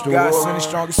God sent the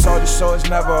strongest soldier, so it's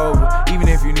never over. Even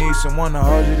if you need someone to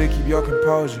hold you to keep your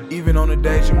composure. Even on the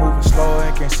days you're moving slower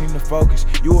and can't seem to focus.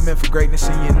 You were meant for greatness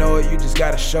and you know it, you just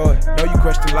gotta show it. Know you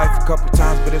questioned life a couple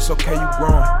times, but it's okay, you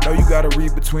growing. Know you gotta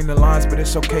read between the lines, but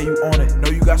it's okay, you own it. Know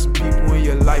you got some people in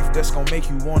your life that's gonna make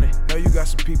you want it. Know you got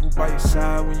some people by your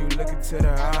side when you look into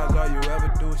their eyes. All you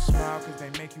ever do is smile, cause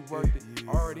they make you worth it.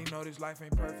 Already know this life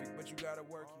ain't perfect, but you gotta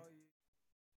work it.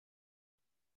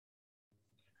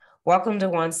 Welcome to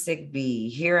One Sick Bee.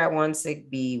 Here at One Sick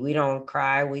Bee, we don't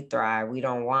cry, we thrive. We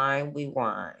don't whine, we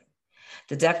whine.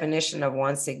 The definition of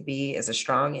One Sick Bee is a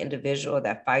strong individual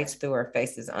that fights through or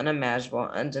faces unimaginable,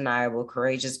 undeniable,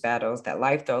 courageous battles that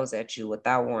life throws at you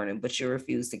without warning, but you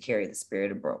refuse to carry the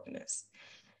spirit of brokenness.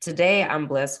 Today, I'm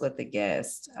blessed with a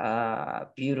guest,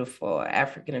 beautiful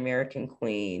African-American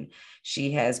queen.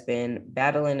 She has been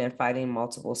battling and fighting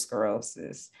multiple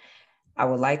sclerosis. I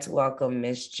would like to welcome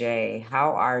Miss J.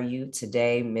 How are you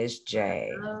today, Miss J?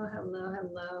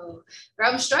 Hello.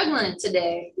 I'm struggling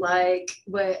today, but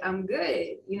I'm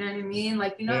good. You know what I mean? How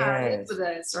it is with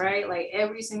us, right? Like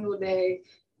every single day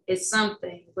it's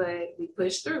something, but we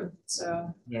push through.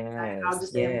 So I'll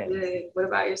just say I'm good. What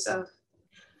about yourself?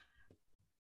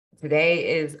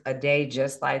 Today is a day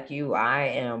just like you. I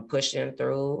am pushing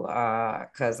through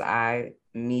because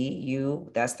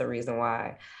you. That's the reason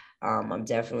why. I'm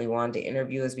definitely wanting to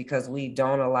interview is because we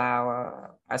don't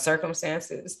allow our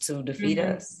circumstances to defeat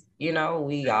us. You know,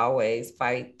 we always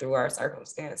fight through our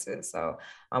circumstances. So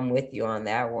I'm with you on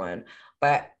that one.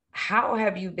 But how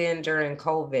have you been during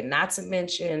COVID? Not to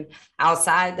mention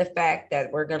outside the fact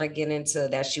that we're going to get into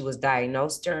that she was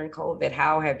diagnosed during COVID.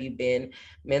 How have you been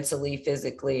mentally,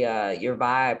 physically, your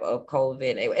vibe of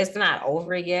COVID? It's not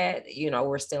over yet. You know,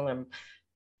 we're still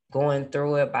going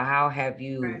through it, but how have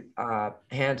you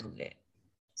handled it?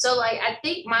 So I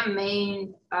think my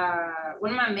main,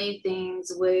 one of my main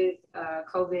things with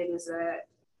COVID is that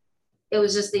it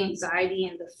was just the anxiety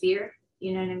and the fear,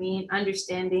 you know what I mean?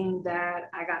 Understanding that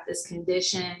I got this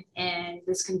condition and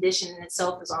this condition in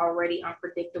itself is already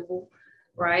unpredictable,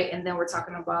 right? And then we're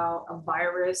talking about a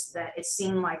virus that it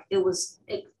seemed like it was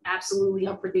absolutely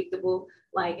unpredictable.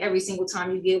 Like every single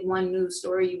time you get one news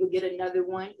story, you would get another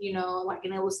one,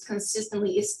 and it was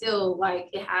consistently, it's still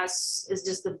it's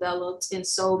just developed in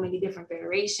so many different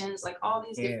variations, like all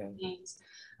these different things.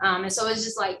 And so it's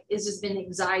just been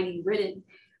anxiety ridden.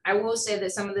 I will say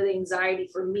that some of the anxiety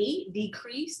for me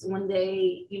decreased when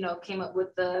they, came up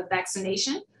with the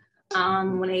vaccination.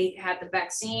 When they had the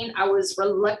vaccine, I was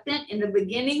reluctant in the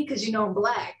beginning because I'm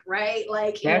Black, right?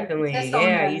 Definitely,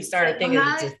 you started thinking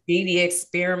it's a speedy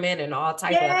experiment and all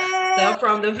type of stuff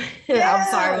from the. I'm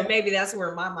sorry, but maybe that's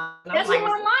where my mind. That's where my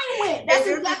mind went. That's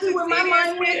exactly where my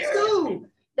mind went too.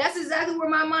 That's exactly where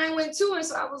my mind went too. And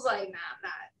so I was like, nah,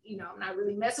 I'm not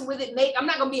really messing with it. I'm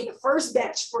not gonna be in the first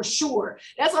batch for sure.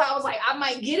 That's why I was like, I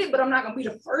might get it, but I'm not gonna be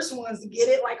the first ones to get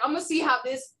it. I'm gonna see how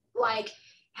this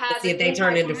see if they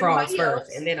turn into frogs first,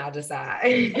 and then I'll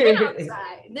decide. Then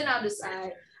I'll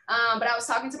decide. But I was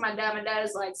talking to my dad. My dad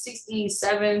is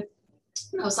 67.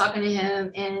 I was talking to him,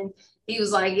 and he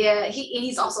was like, "Yeah."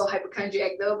 He's also a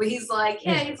hypochondriac though, but he's like,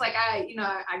 "Yeah." He's like, I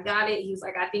got it." He's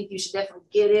like, "I think you should definitely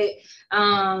get it."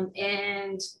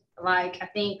 And I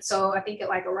think so. I think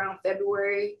around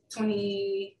February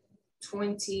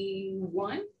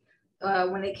 2021.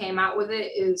 When they came out with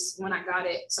it is when I got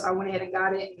it. So I went ahead and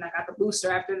got it, and I got the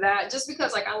booster after that, just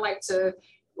because I like to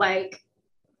stay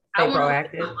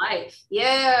proactive. My life.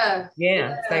 Yeah.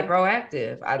 Stay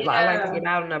proactive. I like to get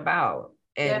out and about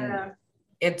and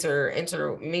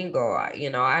intermingle.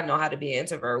 I know how to be an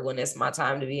introvert when it's my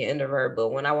time to be an introvert, but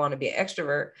when I want to be an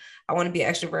extrovert, I want to be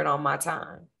an extrovert on my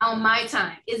time. On my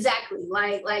time, exactly. You know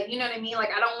what I mean?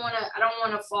 I don't want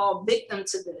to fall victim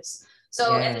to this.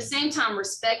 So at the same time,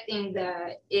 respecting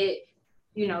that it,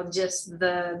 just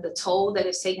the toll that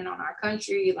it's taken on our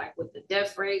country, with the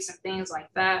death rates and things like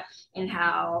that, and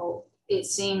how it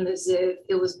seemed as if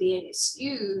it was being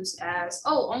excused as,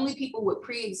 only people with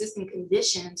pre-existing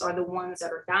conditions are the ones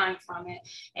that are dying from it.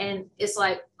 And it's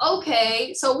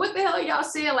okay, so what the hell are y'all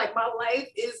saying? My life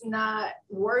is not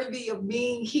worthy of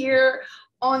being here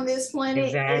on this planet.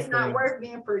 Exactly. It's not worth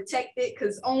being protected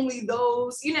because only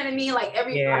those, you know what I mean?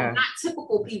 Not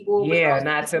typical people.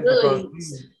 Not typical.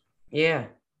 Yeah.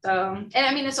 So,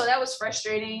 and so that was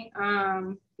frustrating.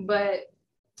 But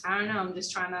I don't know. I'm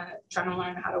just trying to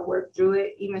learn how to work through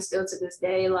it. Even still to this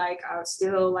day, I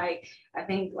still I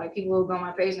think people will go on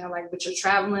my page and they're like, "But you're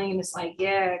traveling," and it's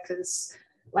yeah, because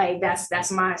like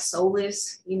that's my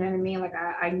solace, you know what I mean? Like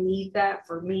I need that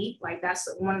for me. Like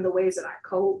that's one of the ways that I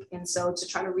cope. And so to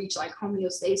try to reach like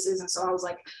homeostasis. And so I was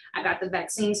like, I got the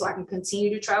vaccine so I can continue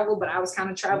to travel, but I was kind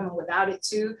of traveling without it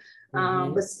too.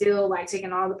 But still like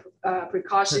taking all the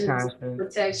precautions,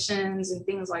 protections and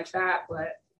things like that.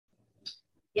 But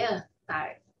yeah,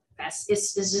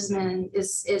 it's just been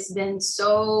it's been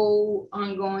so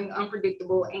ongoing,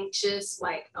 unpredictable, anxious,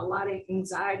 like a lot of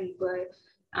anxiety, but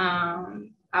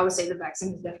I would say the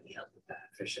vaccine has definitely helped with that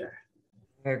for sure.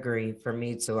 I agree. For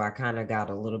me too, I kind of got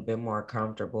a little bit more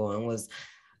comfortable and was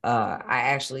I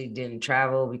actually didn't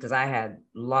travel because I had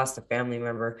lost a family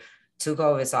member to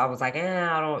COVID. So I was like,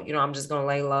 I don't, I'm just gonna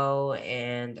lay low.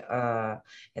 And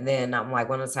then I'm like,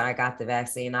 when the time I got the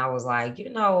vaccine, I was like, you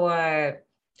know what?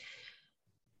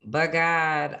 But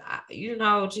God,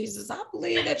 Jesus, I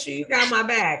believe that you got my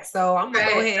back. So I'm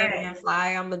gonna go ahead and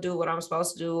fly. I'm gonna do what I'm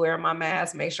supposed to do, wear my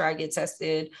mask, make sure I get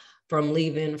tested from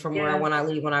leaving from when I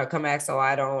leave, when I come back, so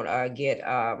I don't get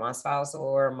my spouse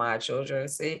or my children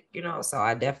sick, so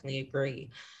I definitely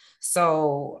agree.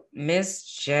 So Miss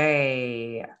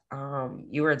J,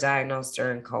 you were diagnosed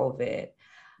during COVID.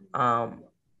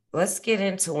 Let's get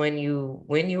into when you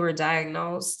were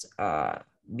diagnosed,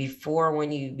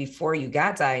 before you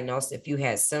got diagnosed, if you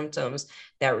had symptoms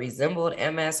that resembled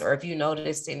MS or if you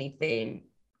noticed anything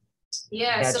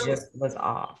that just was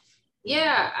off.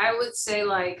 Yeah, I would say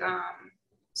like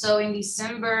so in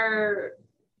December,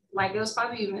 like it was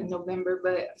probably even November,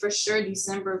 but for sure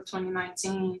December of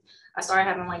 2019, I started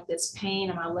having like this pain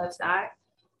in my left eye.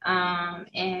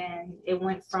 And it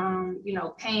went from,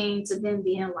 pain to then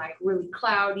being like really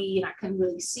cloudy and I couldn't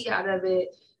really see out of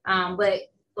it. But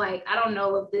like, I don't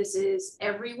know if this is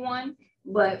everyone,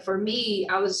 but for me,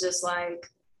 I was just like,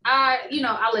 I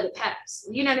let it pass.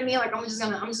 You know what I mean? Like, I'm just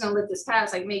gonna let this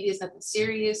pass. Like, maybe it's nothing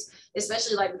serious,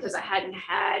 especially like because I hadn't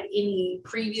had any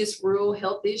previous real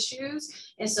health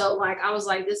issues. And so like, I was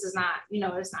like, this is not,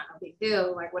 it's not no big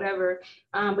deal, like whatever.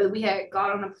 But we had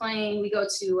got on a plane. We go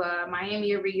to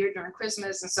Miami every year during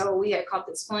Christmas. And so we had caught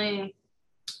this plane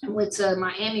and went to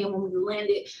Miami, and when we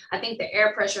landed, I think the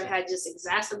air pressure had just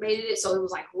exacerbated it. So it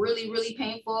was like really, really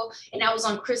painful. And that was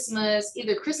on Christmas,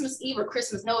 either Christmas Eve or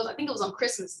Christmas. No, I think it was on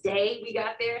Christmas Day we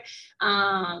got there.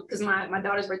 Because my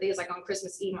daughter's birthday is like on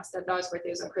Christmas Eve. My stepdaughter's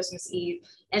birthday is on Christmas Eve.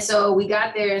 And so we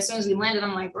got there. As soon as we landed,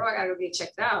 I'm like, bro, I gotta go get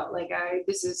checked out. Like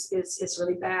it's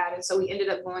really bad. And so we ended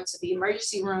up going to the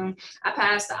emergency room. I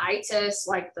passed the eye test,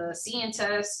 like the seeing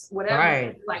test,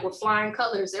 whatever, like with flying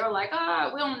colors. They were like,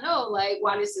 we don't know like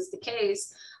why this is the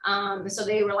case. And so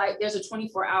they were like, there's a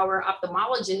 24-hour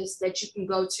ophthalmologist that you can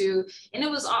go to. And I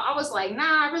was like,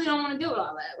 nah, I really don't want to do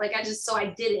all that. Like I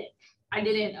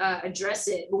didn't address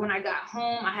it. But when I got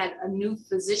home, I had a new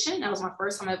physician. That was my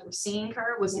first time ever seeing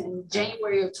her. It was in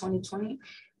January of 2020.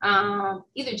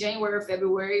 Either January or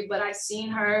February, but I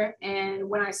seen her. And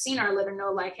when I seen her, I let her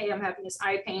know like, hey, I'm having this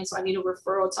eye pain, so I need a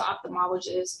referral to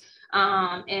ophthalmologist.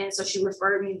 And so she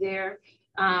referred me there.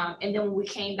 And then when we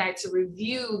came back to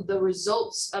review the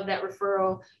results of that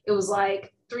referral, it was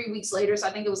like 3 weeks later. So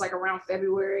I think it was like around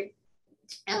February.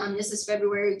 This is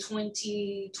February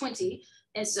 2020.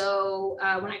 And so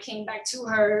when I came back to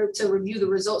her to review the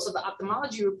results of the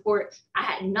ophthalmology report, I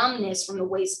had numbness from the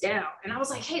waist down. And I was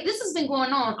like, hey, this has been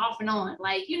going on off and on.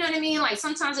 Like, you know what I mean? Like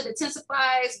sometimes it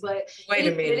intensifies, but wait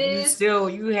a minute,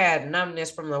 you had numbness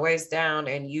from the waist down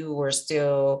and you were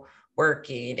still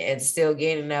working and still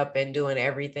getting up and doing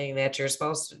everything that you're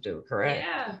supposed to do, correct?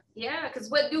 Yeah. Because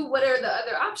what are the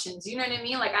other options? You know what I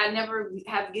mean? Like I never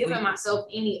have given myself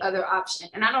any other option.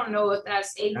 And I don't know if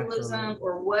that's ableism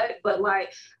or what, but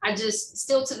like I just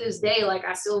still to this day, like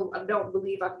I don't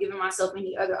believe I've given myself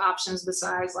any other options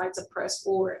besides like to press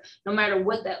forward. No matter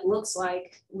what that looks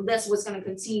like, that's what's going to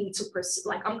continue to persist.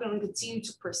 Like I'm going to continue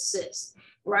to persist.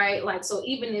 Right? Like, so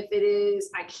even if it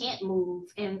is, I can't move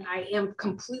and I am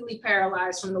completely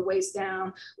paralyzed from the waist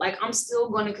down, like I'm still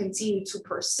going to continue to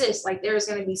persist. Like there's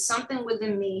going to be something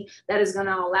within me that is going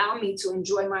to allow me to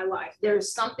enjoy my life.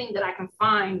 There's something that I can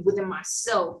find within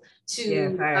myself to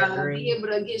be able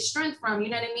to get strength from, you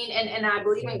know what I mean? And I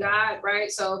believe in God,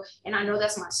 right? So, and I know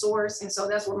that's my source. And so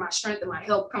that's where my strength and my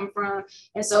help come from.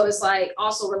 And so it's like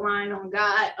also relying on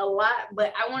God a lot.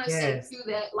 But I want to say too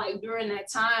that like during that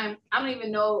time, I don't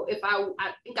even know if I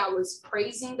think I was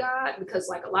praising God because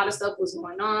like a lot of stuff was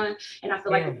going on and I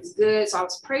feel like it was good. So I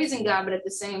was praising God, but at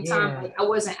the same time, like I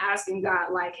wasn't asking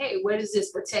God like, hey, where does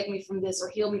this protect me from this or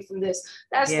heal me from this?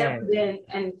 That's never been,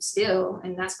 and still,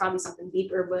 and that's probably something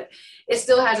deeper, but it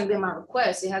still hasn't been my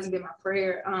request. It hasn't been my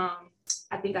prayer.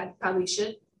 I think I probably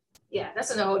should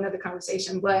that's a whole another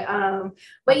conversation. But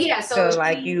yeah, so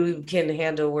like you can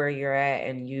handle where you're at,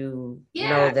 and you yeah,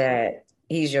 know that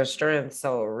he's your strength.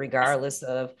 So regardless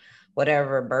of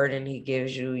whatever burden he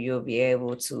gives you, you'll be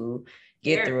able to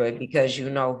get through it because you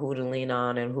know who to lean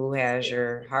on and who has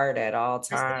your heart at all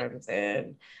times.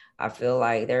 And I feel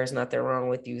like there's nothing wrong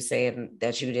with you saying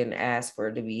that you didn't ask for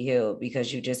it to be healed,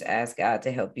 because you just asked God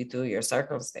to help you through your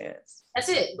circumstance. That's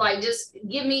it. Like, just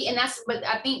give me, and but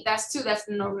I think that's the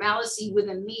normalcy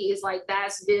within me, is like,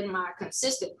 that's been my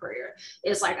consistent prayer.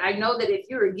 It's like, I know that if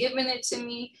you're giving it to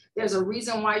me, there's a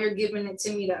reason why you're giving it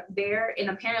to me to bear.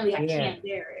 And apparently I can't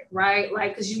bear it, right?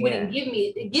 Like, because you wouldn't give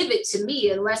it to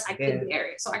me unless I could bear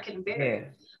it. So I can bear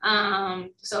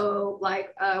it. So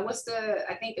like,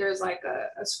 I think there's like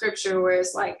a scripture where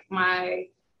it's like, my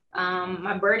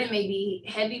burden may be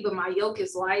heavy, but my yoke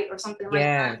is light, or something like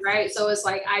that, right? So it's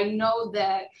like, I know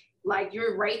that like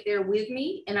you're right there with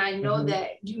me, and I know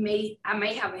that I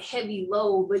may have a heavy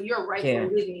load, but you're right there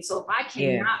with me. So if I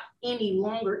cannot any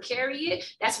longer carry it,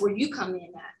 that's where you come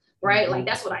in at, right? Like,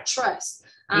 that's what I trust.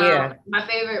 My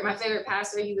favorite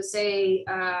pastor, he would say,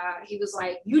 he was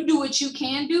like, you do what you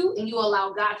can do, and you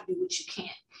allow God to do what you can't.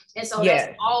 And so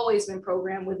that's always been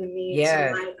programmed within me.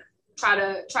 To like,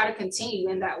 try to continue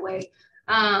in that way.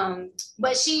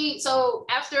 But so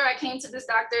after I came to this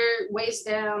doctor, waist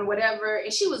down, whatever,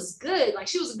 and she was good. Like,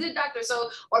 she was a good doctor. So,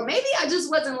 or maybe I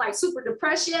just wasn't like super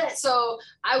depressed yet. So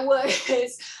I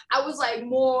was like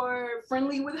more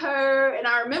friendly with her. And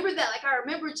I remember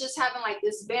just having like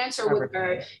this banter with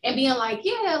her and being like,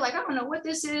 yeah, like, I don't know what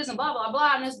this is, and blah, blah,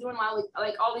 blah. And just doing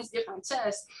like all these different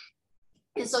tests.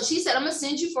 And so she said, I'm gonna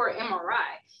send you for an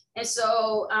MRI. And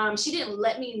so she didn't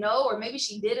let me know, or maybe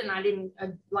she did and I didn't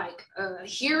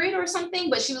hear it or something,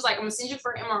 but she was like, I'm gonna send you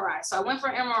for an MRI. So I went for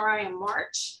an MRI in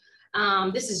March.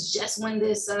 This is just when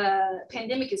this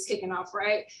pandemic is kicking off,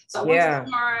 right? So I went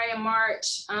to the MRI in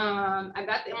March. I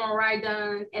got the MRI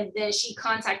done, and then she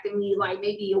contacted me like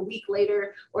maybe a week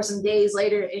later or some days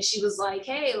later, and she was like,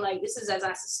 hey, like, this is as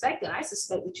I suspected. I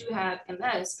suspect that you have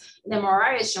MS. And the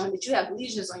MRI is showing that you have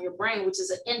lesions on your brain, which is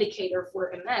an indicator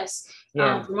for MS,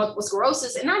 for multiple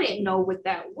sclerosis. And I didn't know what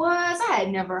that was. I had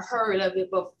never heard of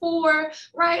it before,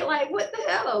 right? Like, what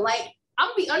the hell? Like, I'm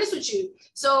gonna be honest with you.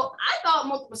 So I thought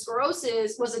multiple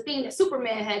sclerosis was a thing that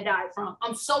Superman had died from.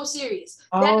 I'm so serious.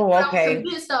 That's what I was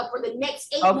convinced of for the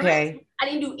next 8 months. I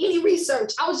didn't do any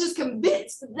research. I was just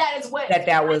convinced that is what that was.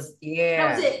 That was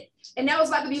it. And that was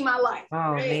about to be my life.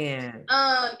 Oh, right? Man.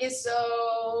 And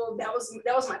so that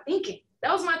was my thinking.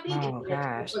 That was my thinking. Oh,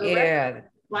 gosh.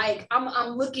 Like,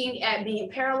 I'm looking at being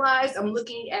paralyzed. I'm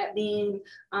looking at being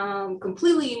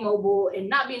completely immobile and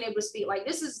not being able to speak. Like,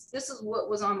 this is what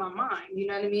was on my mind. You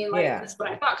know what I mean? Like, that's what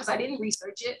I thought, because I didn't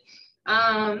research it.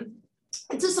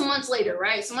 Until some months later,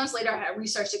 right? Some months later, I had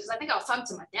researched it, because I think I was talking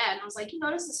to my dad, and I was like,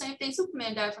 that's the same thing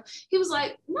Superman died from. He was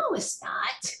like, no, it's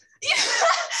not.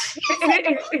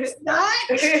 It's not.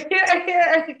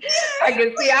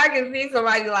 I can see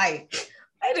somebody like,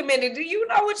 wait a minute, do you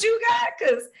know what you got?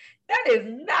 Because that is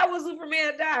not what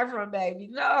Superman died from, baby.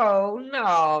 No.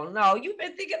 You've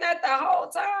been thinking that the whole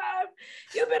time.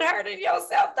 You've been hurting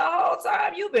yourself the whole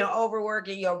time. You've been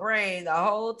overworking your brain the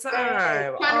whole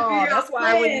time. That's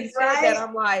why when you said that,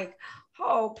 I'm like,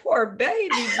 oh, poor baby,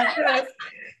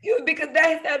 because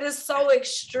that is so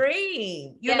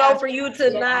extreme, you know, for you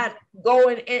to not go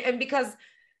and because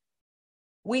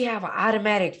we have an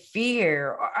automatic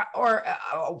fear or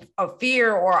a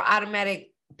fear or automatic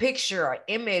picture or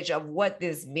image of what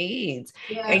this means,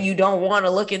 and you don't want to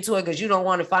look into it because you don't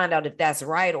want to find out if that's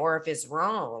right or if it's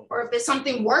wrong or if it's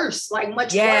something worse, like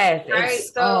much worse, right?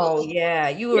 So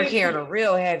you were carrying a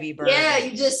real heavy burden.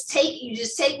 You just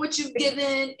take what you've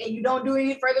given, and you don't do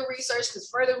any further research, because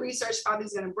further research probably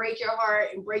is going to break your heart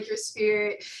and break your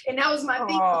spirit. And that was my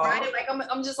thinking, right? Like,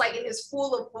 I'm just like in this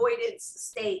full avoidance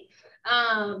state.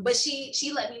 But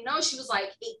she let me know. She was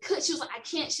like,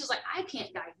 I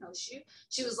can't diagnose you.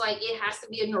 She was like, it has to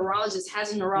be a neurologist.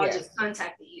 Has a neurologist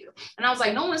contacted you? And I was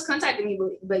like, no one's contacted me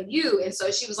but you. And so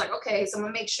she was like, okay, so I'm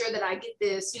gonna make sure that I get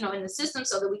this, in the system,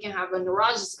 so that we can have a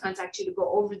neurologist contact you to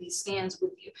go over these scans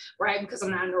with you, right? Because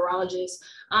I'm not a neurologist.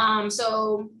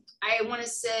 So I want to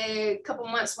say a couple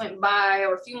months went by,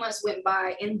 or a few months went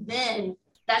by, and then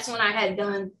that's when I had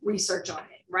done research on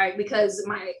it, right? Because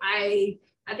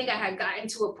I think I had gotten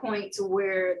to a point to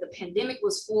where the pandemic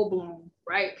was full blown,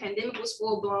 right? Pandemic was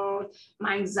full blown.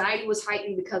 My anxiety was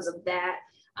heightened because of that.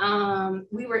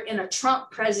 We were in a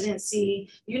Trump presidency.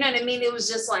 You know what I mean? It was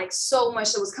just like so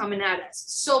much that was coming at us.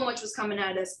 So much was coming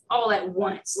at us all at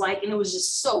once. Like, and it was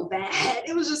just so bad.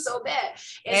 It was just so bad.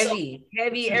 And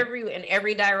heavy in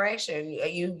every direction.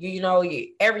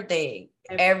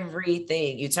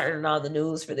 Everything. You turning on the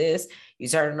news for this, you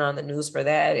turning on the news for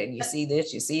that, and you see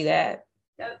this, you see that.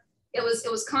 It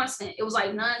was constant. It was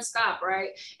like nonstop, right?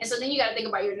 And so then you got to think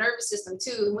about your nervous system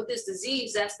too. And with this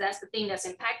disease, that's the thing that's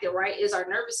impacted, right? Is our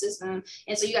nervous system.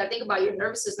 And so you got to think about your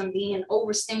nervous system being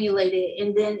overstimulated,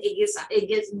 and then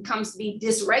it becomes to be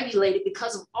dysregulated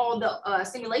because of all the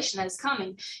stimulation that's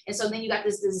coming. And so then you got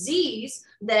this disease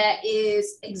that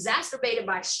is exacerbated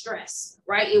by stress,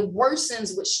 right? It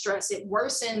worsens with stress. It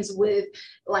worsens with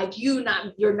like your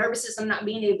nervous system not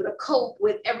being able to cope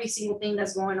with every single thing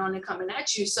that's going on and coming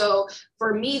at you. So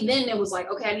for me, then it was like,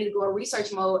 okay, I need to go in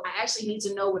research mode. I actually need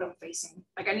to know what I'm facing.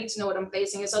 Like, I need to know what I'm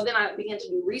facing. And so then I began to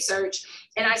do research,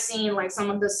 and I seen like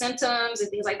some of the symptoms and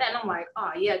things like that. And I'm like,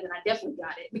 oh yeah, then I definitely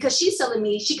got it. Because she's telling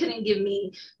me she couldn't give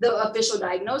me the official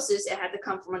diagnosis. It had to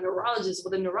come from a neurologist.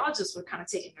 Well, the neurologists were kind of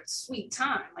taking their sweet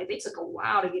time. Like, they took a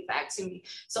while to get back to me.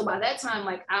 So by that time,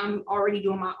 like, I'm already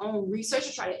doing my own research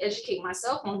to try to educate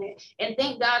myself on it. And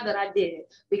thank God that I did,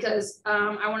 because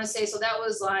I want to say, so that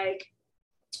was like,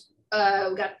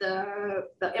 we got the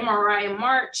MRI in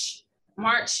March,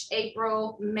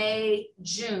 April, May,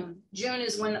 June. June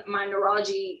is when my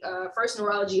first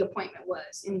neurology appointment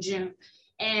was, in June.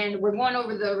 And we're going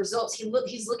over the results.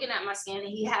 He's looking at my scan, and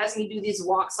he has me do these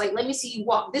walks. Like, let me see you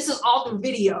walk. This is all through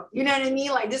video. You know what I mean?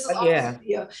 Like, this is all through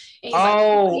video. And he's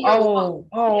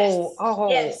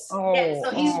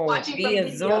So he's watching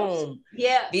via Zoom.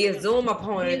 Yeah. Via Zoom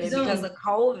appointment because of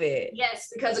COVID.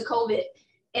 Yes, because of COVID.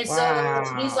 And so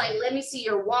he's like, let me see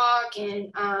your walk.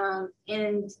 And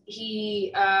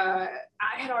he,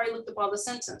 I had already looked up all the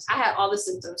symptoms. I had all the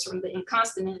symptoms from the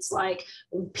incontinence, like,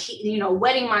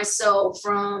 wetting myself,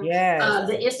 from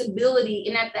the instability.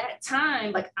 And at that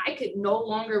time, like, I could no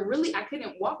longer I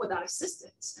couldn't walk without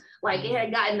assistance. Like, it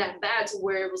had gotten that bad to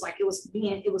where it was like, it was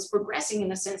progressing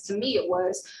in a sense. To me, it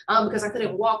was, because I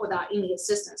couldn't walk without any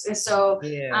assistance. And so,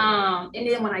 and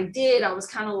then when I did, I was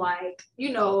kind of like,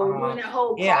 doing that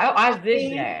whole. I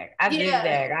zigzag.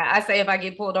 I say if I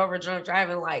get pulled over drunk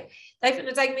driving, like, they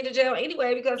finna take me to jail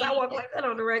anyway, because I walk like that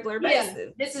on a regular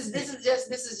basis. This is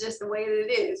just the way that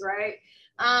it is, right?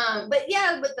 But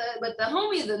the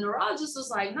homie, the neurologist,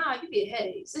 was like, nah, you get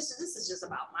headaches. This is just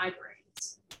about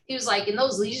migraines. He was like, and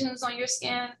those lesions on your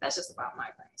skin, that's just about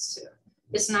migraines too.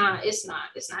 It's not MS.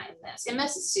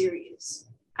 MS is serious.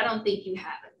 I don't think you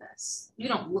have MS. You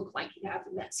don't look like you have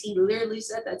MS. He literally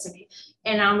said that to me.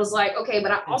 And I was like, okay,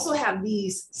 but I also have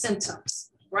these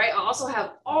symptoms, right? I also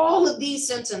have all of these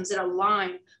symptoms that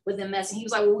align with MS. And he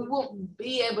was like, well, we won't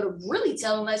be able to really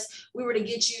tell unless we were to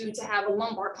get you to have a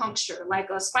lumbar puncture, like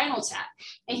a spinal tap.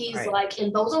 And he's like,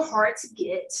 and those are hard to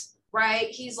get, right?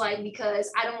 He's like, because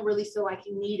I don't really feel like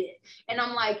you need it. And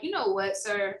I'm like, you know what,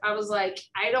 sir? I was like,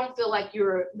 I don't feel like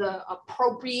you're the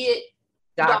appropriate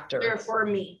doctor for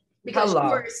me, because you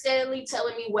are steadily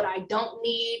telling me what I don't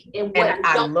need and what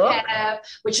I don't have,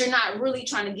 but you're not really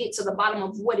trying to get to the bottom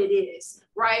of what it is,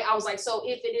 right? I was like, so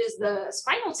if it is the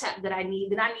spinal tap that I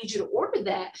need, then I need you to order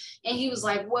that. And he was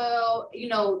like, well, they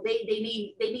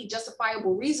need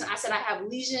justifiable reason. I said, I have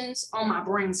lesions on my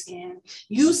brain scan.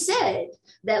 You said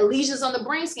that lesions on the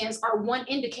brain scans are one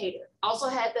indicator. Also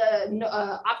had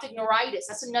the optic neuritis.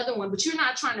 That's another one, but you're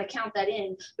not trying to count that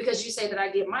in because you say that I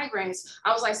get migraines.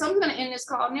 I was like, so I'm going to end this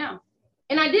call now.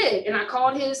 And I did. And I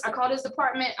called his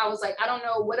department. I was like, I don't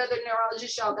know what other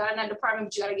neurologist y'all got in that department,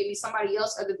 but you got to give me somebody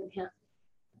else other than him.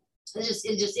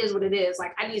 It just is what it is.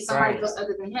 Like, I need somebody else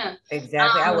other than him.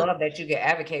 Exactly. I love that you can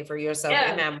advocate for yourself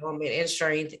in that moment, in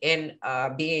strength, in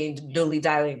being newly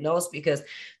diagnosed, because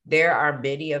there are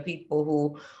many of people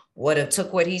who would have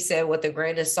took what he said with a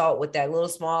grain of salt, with that little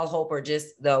small hope, or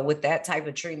just with that type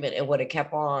of treatment, and would have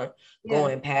kept on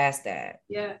going past that.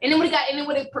 Yeah. And it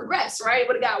would have progressed, right? It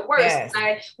would have got worse. Yes.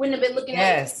 I wouldn't have been looking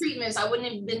at treatments. I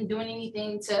wouldn't have been doing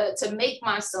anything to make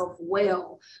myself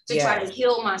well, to try to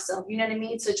heal myself. You know what I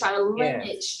mean? To try to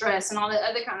limit stress and all that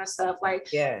other kind of stuff. Like,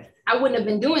 I wouldn't have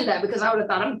been doing that because I would have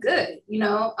thought I'm good,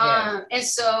 And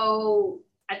so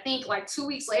I think like 2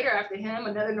 weeks later after him,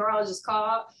 another neurologist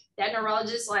called. That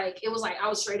neurologist, like, it was like, I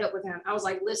was straight up with him. I was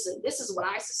like, listen, this is what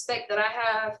I suspect that I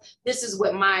have. This is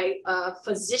what my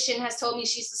physician has told me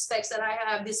she suspects that I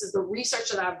have. This is the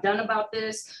research that I've done about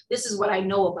this. This is what I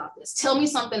know about this. Tell me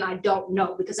something I don't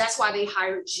know, because that's why they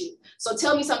hired you. So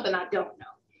tell me something I don't know.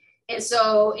 And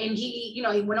so, and he, he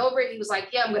went over it. He was like,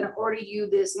 yeah, I'm going to order you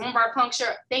this lumbar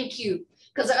puncture. Thank you.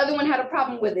 because the other one had a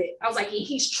problem with it. I was like,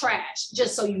 he's trash,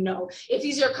 just so you know. If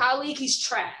he's your colleague, he's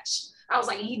trash. I was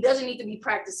like, he doesn't need to be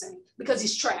practicing because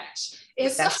he's trash.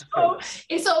 And so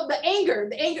the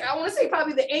anger, I want to say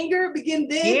probably the anger began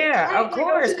then. Yeah, of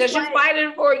course, because you're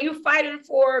fighting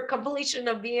for completion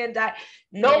of being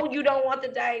No, you don't want the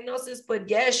diagnosis, but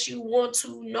yes, you want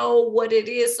to know what it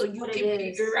is so you can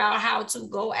figure out how to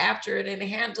go after it and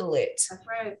handle it.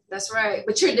 That's right.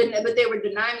 But they were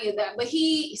denying me of that. But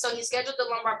he scheduled the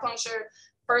lumbar puncture.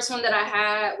 First one that I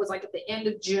had was like at the end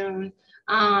of June.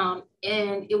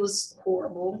 And it was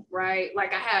horrible, right?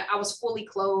 Like I was fully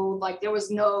clothed. Like there was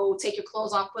no take your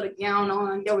clothes off, put a gown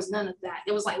on. There was none of that.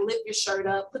 It was like lift your shirt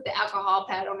up, put the alcohol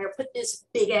pad on there, put this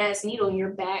big ass needle in your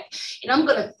back. And I'm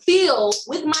going to feel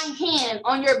with my hand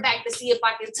on your back to see if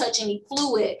I can touch any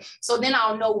fluid. So then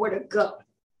I'll know where to go.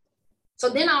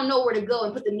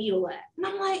 And put the needle at. And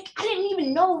I'm like, I didn't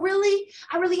even know really.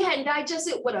 I really hadn't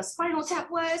digested what a spinal tap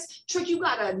was. Trick, you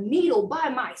got a needle by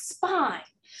my spine.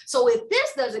 So if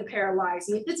this doesn't paralyze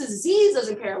me, if this disease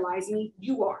doesn't paralyze me,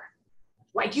 you are.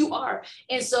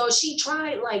 And so she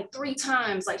tried like 3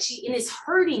 times, and it's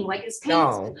hurting, like it's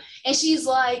painful. No. And she's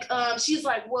like,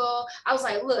 well, I was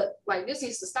like, look, like this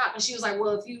needs to stop. And she was like,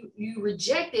 well, if you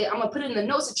reject it, I'm gonna put it in the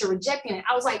notes that you're rejecting it.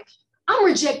 I was like, I'm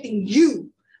rejecting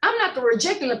you. I'm not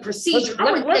rejecting the procedure.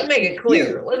 Let's make it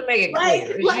clear. Let's make it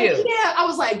clear. Yeah, I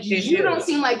was like, you don't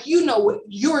seem like you know what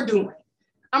you're doing.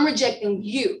 I'm rejecting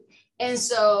you. And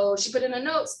so she put in the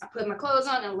notes, I put my clothes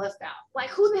on and left out. Like,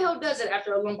 who the hell does it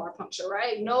after a lumbar puncture,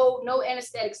 right? No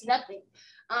anesthetics, nothing.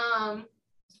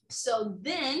 So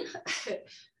then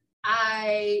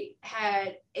I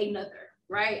had another,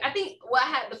 right? I think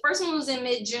the first one was in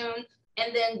mid-June,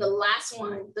 and then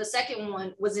the second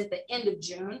one was at the end of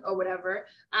June or whatever.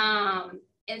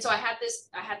 And so I had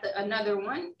another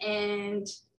one, and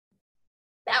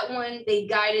that one, they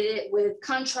guided it with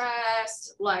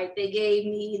contrast, like they gave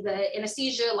me the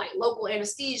anesthesia, like local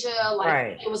anesthesia,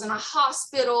 like It was in a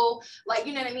hospital, like,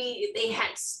 you know what I mean? They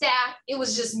had staff. It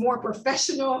was just more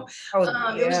professional. It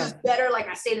was just better. Like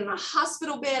I stayed in a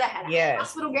hospital bed. I had a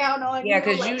hospital gown on. Yeah,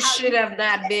 because you should have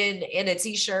not been in a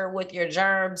t-shirt with your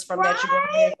germs that you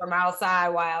brought in from outside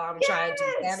while I'm trying to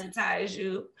sanitize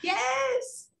you.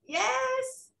 Yes.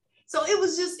 So it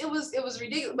was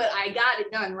ridiculous, but I got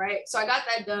it done, right? So I got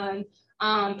that done,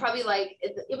 probably like,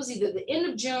 it was either the end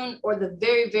of June or the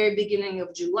very, very beginning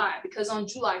of July, because on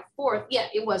July 4th,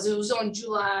 it was on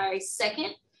July 2nd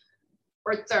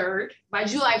or 3rd. By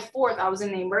July 4th, I was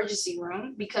in the emergency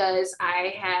room because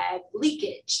I had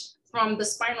leakage from the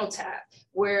spinal tap,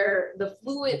 where the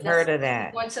fluid that's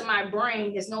going to my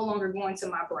brain is no longer going to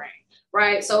my brain.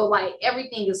 Right. So like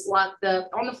everything is locked up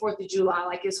on the 4th of July.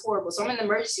 Like it's horrible. So I'm in the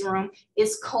emergency room.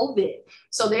 It's COVID.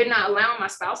 So they're not allowing my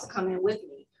spouse to come in with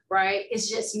me. Right. It's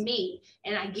just me.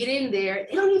 And I get in there.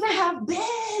 They don't even have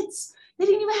beds.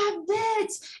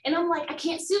 And I'm like, I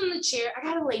can't sit in the chair. I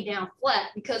got to lay down flat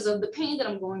because of the pain that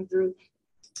I'm going through.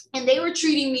 And they were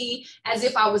treating me as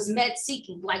if I was med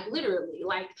seeking, like literally,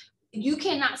 like, you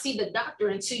cannot see the doctor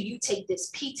until you take this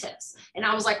P test. And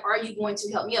I was like, are you going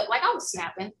to help me up? Like I was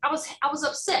snapping. I was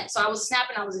upset. So I was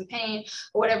snapping. I was in pain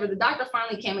or whatever. The doctor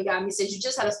finally came and got me, said, you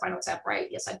just had a spinal tap, right?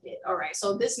 Yes, I did. All right.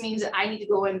 So this means that I need to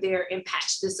go in there and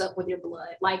patch this up with your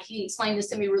blood. Like he explained this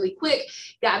to me really quick,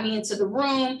 got me into the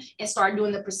room and started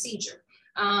doing the procedure.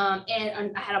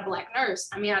 And I had a Black nurse.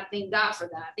 I mean, I thank God for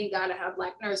that. I thank God I had a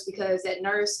Black nurse, because that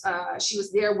nurse, she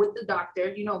was there with the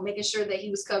doctor, making sure that he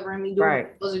was covering me, doing what he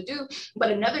was supposed to do.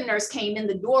 But another nurse came in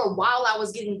the door while I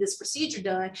was getting this procedure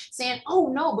done, saying,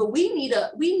 oh no, but we need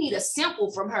a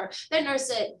sample from her. That nurse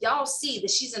said, y'all see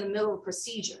that she's in the middle of a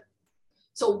procedure.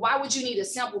 So why would you need a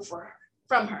sample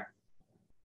from her?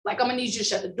 Like, I'm gonna need you to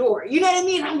shut the door. You know what I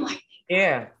mean? I'm like,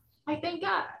 yeah. Thank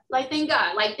God,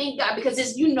 because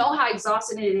how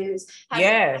exhausting it is having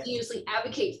to continuously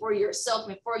advocate for yourself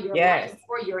and for your life,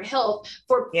 for your health,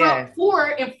 for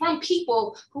and from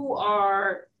people who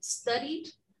are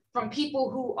studied, from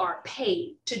people who are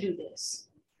paid to do this.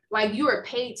 Like, you are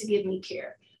paid to give me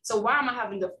care. So why am I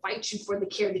having to fight you for the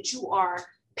care that you are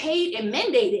paid and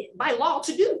mandated by law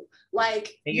to do?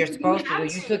 Like, you're supposed to. You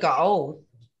took an oath.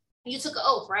 You took an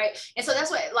oath, right? And so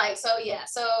that's what,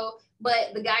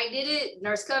 but the guy did it,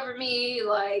 nurse covered me,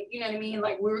 like, you know what I mean?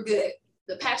 Like, we were good.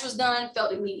 The patch was done,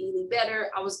 felt immediately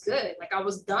better. I was good. Like, I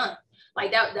was done.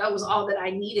 Like, that was all that I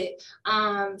needed.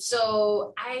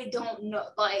 So I don't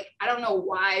know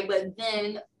why, but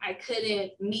then I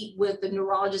couldn't meet with the new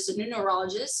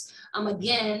neurologist,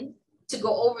 again, to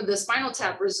go over the spinal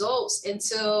tap results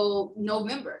until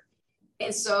November.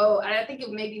 And so I think it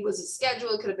maybe was a schedule.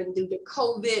 It could have been due to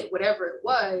COVID, whatever it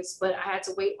was, but I had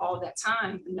to wait all that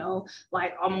time,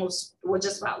 like almost, well,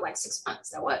 just about like 6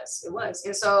 months. It was.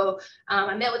 And so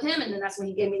I met with him, and then that's when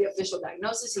he gave me the official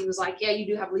diagnosis. He was like, yeah, you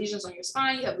do have lesions on your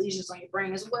spine. You have lesions on your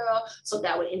brain as well. So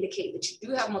that would indicate that you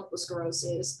do have multiple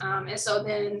sclerosis. And so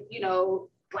then,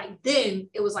 like then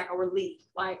it was like a relief,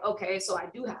 like, okay, so I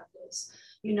do have this,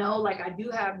 like I do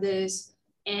have this,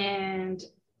 and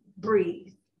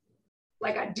breathe.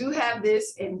 Like I do have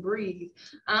this and breathe.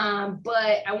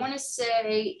 But I want to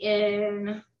say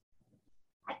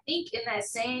I think in that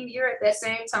same year, at that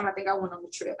same time, I think I went on a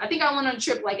trip. I think I went on a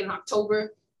trip like in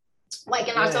October. Like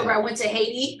in October, I went to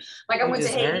Haiti. Like I went to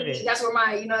Haiti. That's where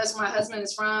that's where my husband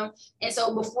is from. And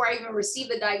so before I even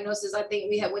received the diagnosis, I think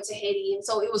we had went to Haiti. And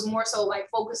so it was more so like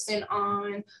focusing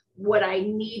on what I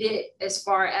needed as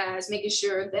far as making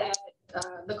sure that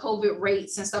the COVID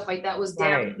rates and stuff like that was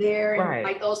down there, and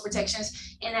like those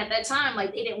protections. And at that time,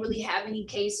 like they didn't really have any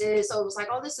cases. So it was like,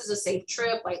 oh, this is a safe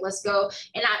trip. Like, let's go.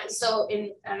 And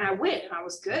I went, and I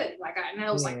was good. Like and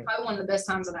that was like probably one of the best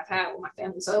times that I've had with my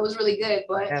family. So it was really good.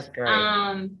 But that's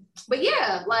great. But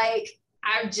yeah, like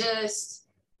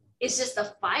it's just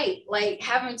a fight, like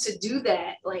having to do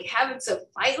that, like having to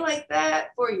fight like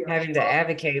that for your having to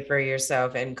advocate for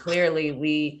yourself. And clearly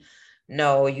we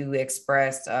know you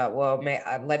expressed,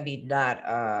 let me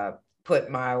not put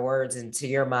my words into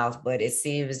your mouth, but it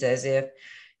seems as if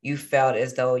you felt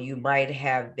as though you might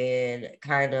have been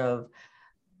kind of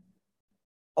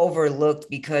overlooked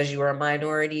because you were a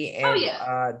minority, and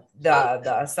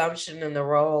the assumption and the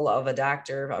role of a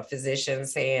doctor, a physician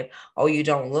saying, oh, you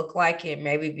don't look like it,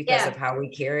 maybe because of how we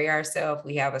carry ourselves.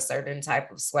 We have a certain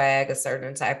type of swag, a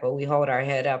certain type of, we hold our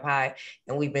head up high,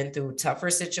 and we've been through tougher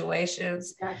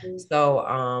situations. Exactly. So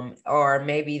or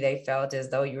maybe they felt as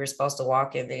though you were supposed to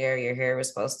walk in there, your hair was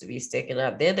supposed to be sticking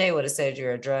up, then they would have said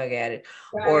you're a drug addict,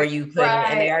 or you couldn't,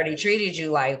 and they already treated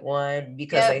you like one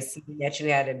because they see that you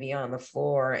had to be on the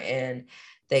floor, and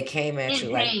they came at you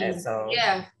like that. So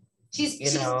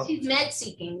she's med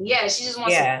seeking. Yeah, she just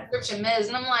wants prescription meds,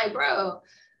 and I'm like, bro,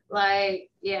 like,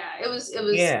 it was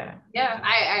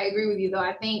I agree with you though.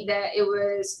 I think that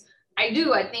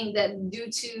I think that due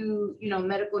to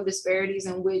medical disparities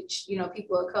in which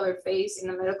people of color face in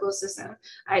the medical system,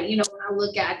 when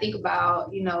I think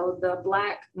about the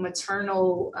Black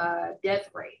maternal death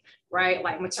rate, right?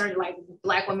 Like maternity, like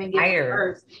Black women giving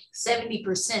birth,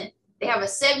 70%. They have a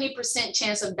 70%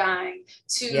 chance of dying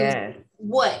to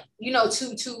what?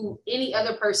 To any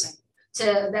other person.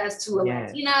 That's to a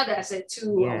Latina, that's it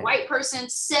to a white person,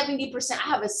 70%. I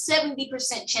have a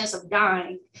 70% chance of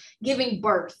dying giving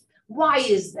birth. Why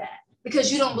is that?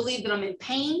 Because you don't believe that I'm in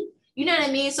pain? You know what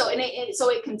I mean? So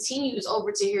it continues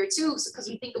over to here too, because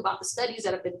we think about the studies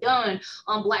that have been done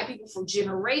on Black people for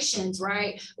generations,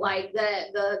 right? Like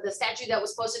the statue that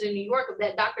was posted in New York of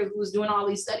that doctor who was doing all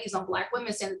these studies on Black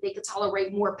women, saying that they could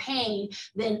tolerate more pain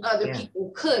than other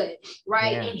people could,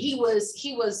 right? And he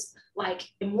was like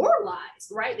immortalized,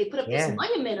 right? They put up this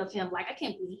monument of him, like, I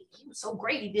can't believe he was so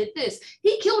great, he did this.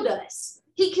 He killed us.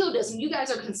 And you guys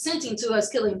are consenting to us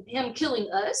killing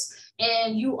us,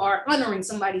 and you are honoring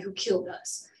somebody who killed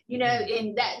us,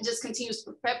 and that just continues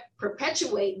to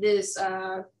perpetuate this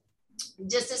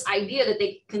this idea that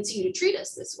they continue to treat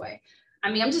us this way.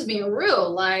 I mean, I'm just being real,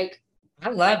 like, I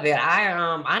love it.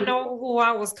 I know who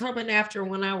I was coming after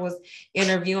when I was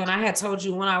interviewing. I had told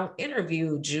you when I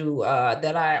interviewed you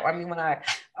that when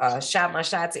I shot my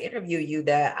shot to interview you,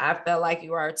 that I felt like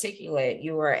you were articulate,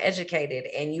 you were educated,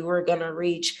 and you were going to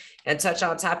reach and touch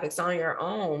on topics on your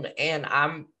own. And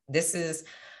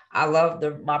I love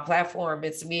my platform.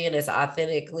 It's me, and it's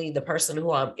authentically the person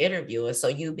who I'm interviewing. So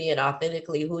you being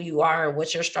authentically who you are and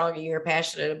what you're strong and you're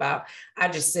passionate about, I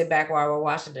just sit back while we're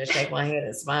watching and shake my head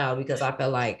and smile, because I feel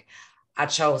like I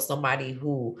chose somebody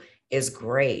who is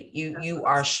great. You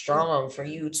are strong for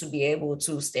you to be able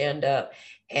to stand up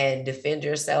and defend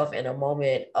yourself in a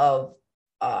moment of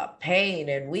pain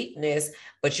and weakness,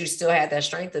 but you still had that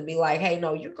strength to be like, hey,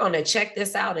 no, you're going to check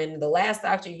this out. And the last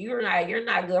doctor, you're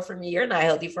not good for me. You're not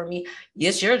healthy for me.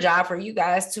 It's your job for you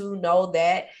guys to know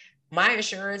that my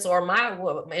insurance or my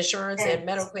insurance and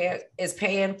medical care is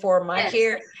paying for my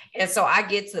care. And so I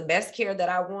get the best care that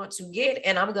I want to get,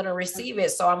 and I'm going to receive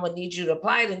it. So I'm going to need you to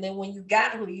apply it. And then when you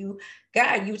got who you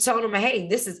got, you told them, hey,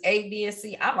 this is A, B, and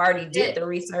C. I've already did the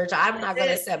research. I'm not going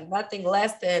to accept nothing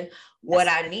less than what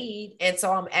I need. And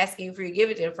so I'm asking for you to give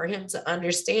it, and for him to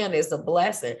understand is a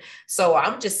blessing. So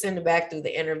I'm just sitting back through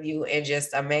the interview and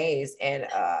just amazed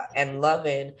and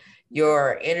loving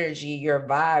your energy, your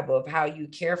vibe of how you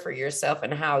care for yourself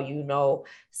and how you know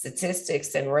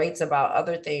statistics and rates about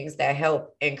other things that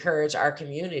help encourage our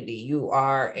community. You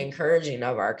are encouraging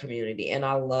of our community. And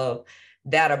I love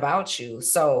that about you.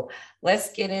 So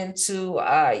let's get into,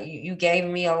 you gave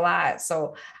me a lot.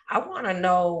 So I want to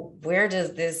know, where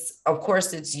does this, of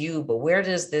course it's you, but where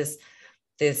does this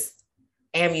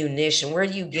ammunition, where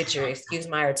do you get your, excuse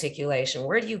my articulation,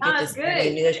 where do you get this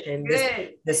ammunition,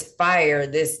 this fire,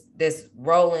 this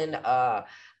rolling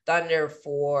thunder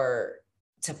for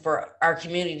our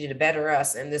community to better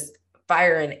us, and this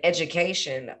fire and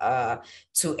education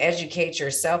to educate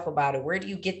yourself about it? Where do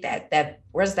you get that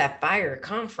where's that fire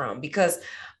come from? Because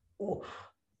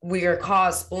we are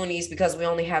called spoonies because we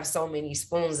only have so many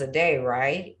spoons a day,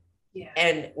 right? Yeah.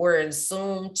 And we're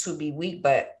assumed to be weak,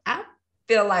 but I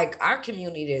feel like our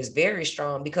community is very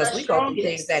strong because we go through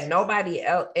things that nobody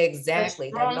else,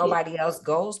 that nobody else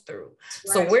goes through.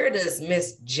 Right. So where does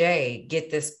Miss J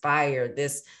get this fire,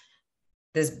 this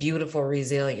beautiful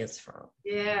resilience from?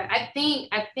 Yeah, I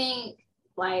think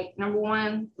like, number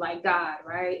one, like God,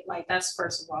 right? Like, that's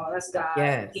first of all, that's God.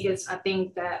 Yes. Because I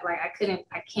think that, like,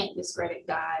 I can't discredit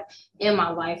God in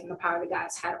my life and the power that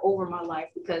God's had over my life,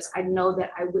 because I know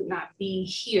that I would not be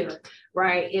here,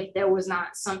 right, if there was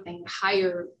not something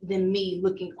higher than me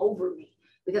looking over me.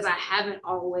 Because I haven't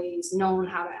always known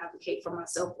how to advocate for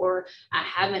myself, or I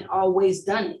haven't always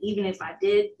done it. Even if I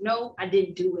did know, I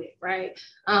didn't do it, right?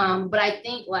 But I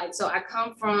think, like, so I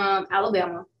come from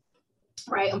Alabama.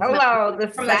 Right. Hello,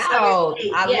 the South.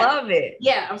 I love it.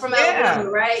 Yeah, I'm from Alabama,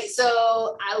 right?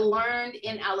 So I learned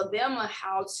in Alabama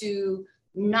how to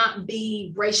not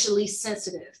be racially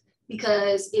sensitive,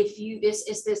 because if you,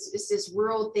 it's this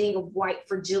real thing of white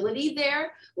fragility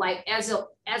there, like as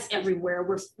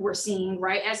everywhere we're seeing,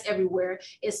 right? As everywhere,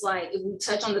 it's like if we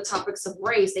touch on the topics of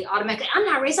race, they automatically, I'm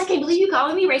not racist, I can't believe you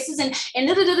calling me racist, and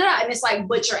da da da da, and it's like,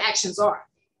 but your actions are.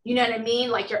 You know what I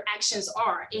mean? Like, your actions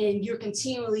are, and you're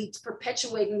continually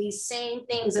perpetuating these same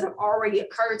things that have already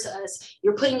occurred to us.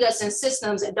 You're putting us in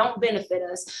systems that don't benefit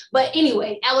us. But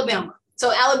anyway, Alabama.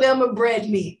 So Alabama bred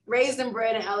me, raised and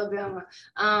bred in Alabama.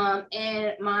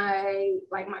 And my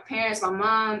parents, my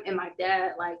mom and my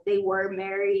dad, like, they were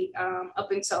married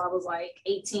up until I was like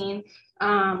 18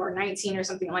 or 19 or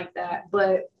something like that.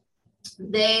 But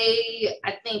we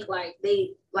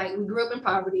grew up in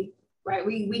poverty. Right,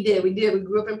 we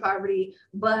grew up in poverty,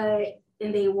 and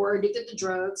they were addicted to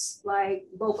drugs. Like,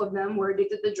 both of them were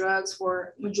addicted to drugs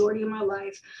for majority of my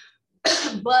life.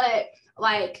 But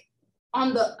like,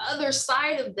 on the other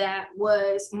side of that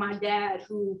was my dad,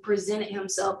 who presented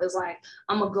himself as like,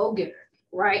 I'm a go-getter,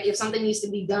 right? If something needs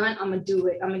to be done, I'm gonna do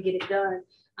it. I'm gonna get it done.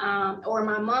 Or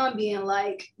my mom being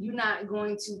like, you're not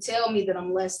going to tell me that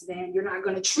I'm less than, you're not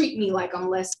going to treat me like I'm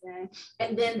less than.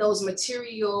 And then those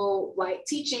material, like,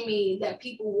 teaching me that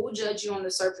people will judge you on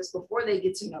the surface before they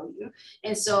get to know you.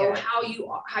 And so how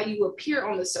you appear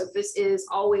on the surface is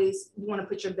always, you want to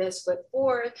put your best foot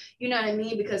forward, you know what I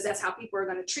mean? Because that's how people are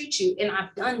going to treat you. And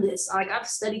I've done this, like, I've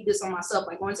studied this on myself,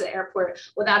 like going to the airport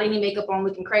without any makeup on,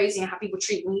 looking crazy, and how people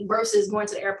treat me, versus going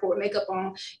to the airport with makeup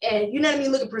on and, you know what I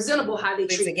mean, looking presentable, how they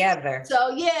treat together. So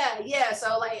yeah.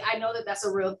 So like, I know that that's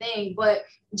a real thing, but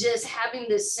just having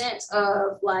this sense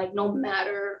of like, no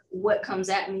matter what comes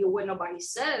at me or what nobody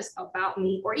says about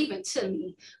me or even to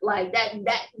me, like that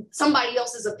somebody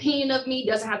else's opinion of me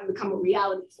doesn't have to become a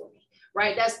reality for me.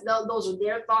 Right. Those are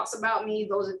their thoughts about me.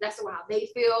 That's how they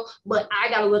feel. But I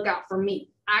got to look out for me.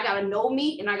 I got to know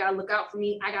me, and I got to look out for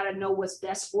me. I got to know what's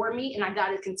best for me, and I got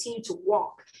to continue to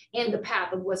walk in the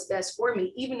path of what's best for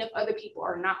me, even if other people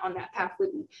are not on that path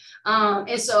with me.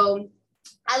 And so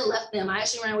I left them. I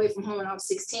actually ran away from home when I was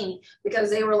 16 because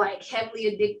they were like heavily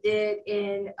addicted.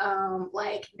 And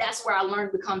like, that's where I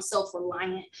learned to become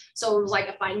self-reliant. So it was like,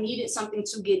 if I needed something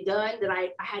to get done, that I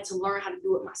had to learn how to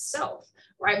do it myself.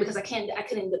 Right. Because I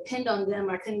couldn't depend on them.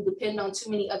 I couldn't depend on too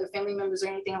many other family members or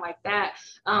anything like that.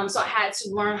 So I had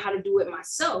to learn how to do it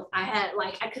myself.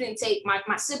 I couldn't take my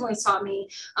siblings taught me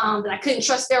that I couldn't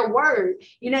trust their word.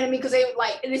 You know what I mean? Because they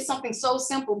like, it is something so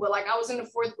simple, but like, I was in the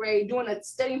 4th grade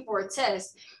studying for a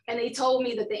test, and they told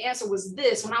me that the answer was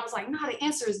this, when I was like, no, the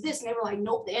answer is this. And they were like,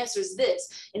 nope, the answer is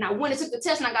this. And I went and took the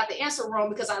test, and I got the answer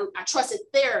wrong because I trusted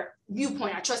their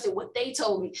viewpoint. I trusted what they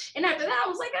told me. And after that, I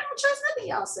was like, I don't trust nothing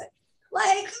y'all say. Like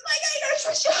I ain't gonna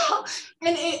trust y'all.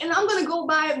 And I'm gonna go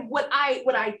by what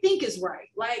I think is right.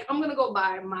 Like, I'm gonna go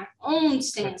by my own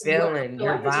stance. Feeling,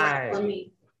 your vibe. Right for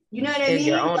me. You know what I mean?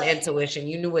 Your own intuition.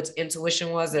 You knew what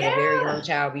intuition was at a very young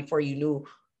child before you knew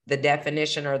the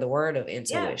definition or the word of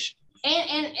intuition.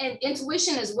 And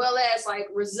intuition, as well as like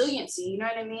resiliency. You know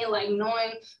what I mean? Like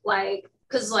knowing, like,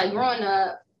 because like growing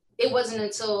up, it wasn't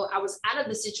until I was out of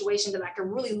the situation that I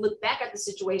could really look back at the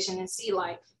situation and see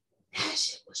like, that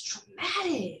shit was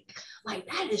traumatic. Like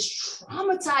that is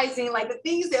traumatizing. Like the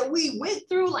things that we went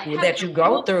through, like that you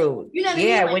go through. You know what I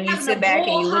mean? Like, when you sit back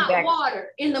and you look back, water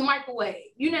in the microwave.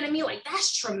 You know what I mean? Like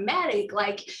that's traumatic.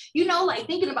 Like, you know, like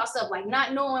thinking about stuff like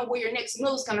not knowing where your next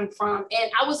meal is coming from.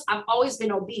 And I've always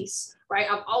been obese,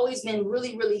 right? I've always been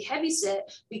really, really heavy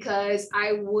set because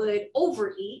I would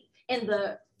overeat in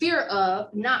the fear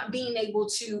of not being able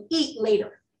to eat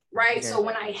later. Right. Yeah. So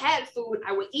when I had food,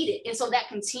 I would eat it. And so that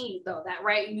continued though, that,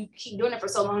 right. You keep doing it for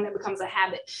so long, that becomes a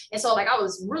habit. And so like, I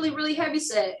was really, really heavy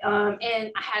set. And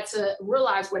I had to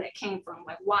realize where that came from,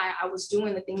 like why I was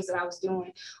doing the things that I was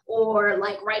doing. Or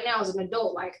like right now as an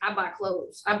adult, like I buy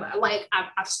clothes. I've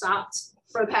stopped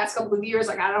for the past couple of years.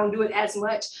 Like I don't do it as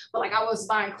much, but like I was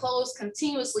buying clothes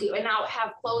continuously, and I would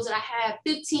have clothes that I had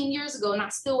 15 years ago and I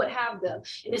still would have them.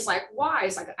 And it's like, why?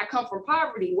 It's like, I come from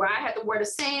poverty where I had to wear the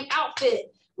same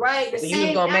outfit. Right. So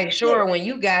you gonna make sure when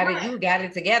you got it, you got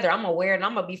it together. I'm gonna wear it and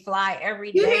I'm gonna be fly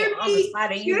every day on the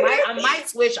side. And I might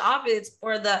switch outfits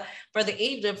for the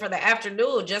evening, for the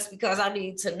afternoon, just because I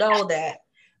need to know that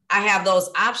I have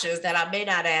those options that I may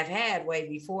not have had way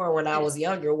before when I was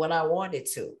younger, when I wanted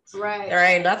to. Right. There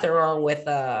ain't nothing wrong with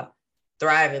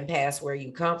thriving past where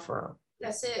you come from.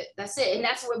 That's it. And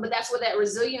that's where that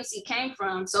resiliency came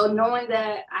from. So knowing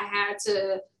that I had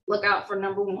to look out for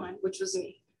number one, which was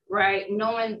me. Right.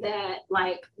 Knowing that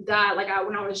like God, like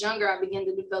when I was younger, I began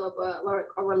to develop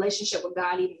a relationship with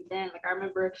God even then. Like I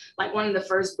remember like one of the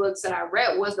first books that I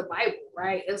read was the Bible.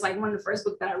 Right. It was like one of the first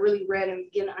books that I really read and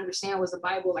began to understand was the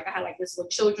Bible. Like I had like this little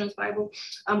children's Bible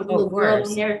with a little girl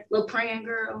in there, little praying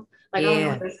girl. Like I don't know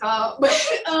what it's called.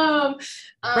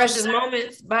 But Precious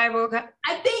Moments Bible.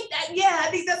 I think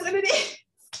that's what it is.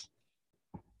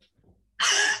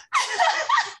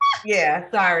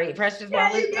 Yeah, sorry. Precious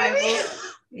Moments Bible.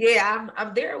 Yeah,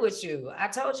 I'm there with you. I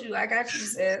told you, I got you,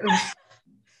 sis.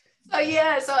 So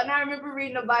and I remember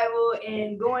reading the Bible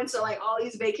and going to like all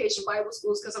these vacation Bible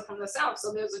schools because I'm from the South.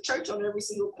 So there's a church on every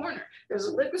single corner. There's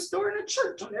a liquor store and a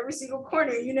church on every single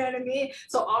corner. You know what I mean?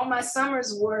 So all my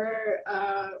summers were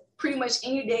pretty much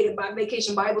inundated by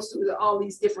vacation Bible schools at all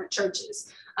these different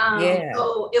churches.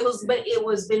 So it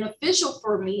was beneficial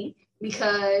for me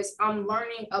because I'm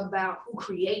learning about who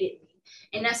created me.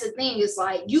 And that's the thing, is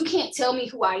like, you can't tell me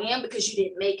who I am because you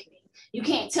didn't make me. You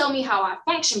can't tell me how I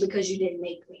function because you didn't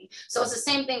make me. So it's the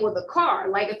same thing with a car.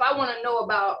 Like if I want to know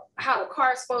about how the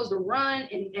car is supposed to run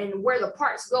and where the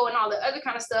parts go and all the other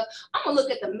kind of stuff, I'm gonna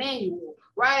look at the manual,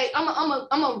 right?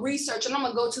 I'm a research and I'm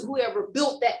gonna go to whoever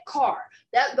built that car.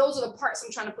 Those are the parts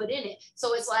I'm trying to put in it.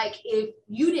 So it's like, if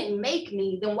you didn't make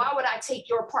me, then why would I take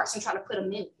your parts and try to put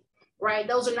them in? Right?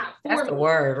 Those are not. That's a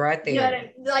word right there. You know what I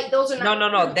mean? Like those are not.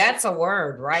 No. That's a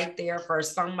word right there for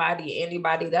somebody,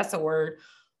 anybody. That's a word.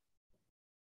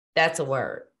 That's a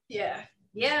word. Yeah.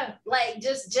 Like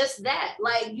just that.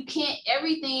 Like you can't.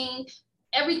 Everything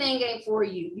ain't for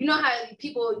you. You know how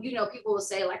people will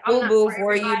say like, I'm not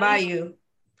for you by you.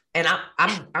 And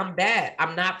I'm bad.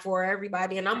 I'm not for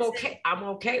everybody, and I'm okay. I'm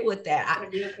okay with that.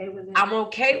 I'm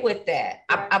okay with that.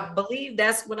 Right. I believe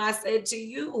that's what I said to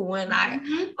you when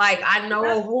I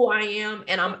know who I am,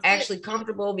 and I'm actually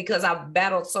comfortable because I've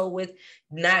battled with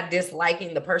not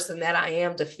disliking the person that I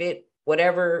am to fit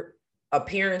whatever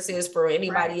appearance is for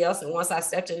anybody else. And once I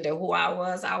stepped into who I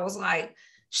was like,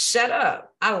 shut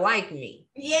up. I like me.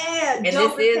 Yeah, and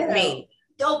this is me.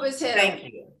 Dope as hell. Thank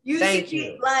you. Thank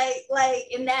you. Like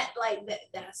in that,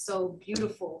 that's so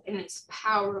beautiful and it's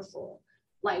powerful.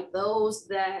 Like those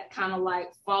that kind of like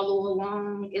follow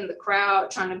along in the crowd,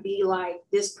 trying to be like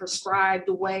this prescribed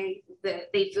way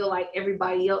that they feel like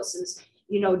everybody else is,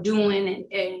 doing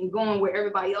and going where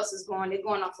everybody else is going. They're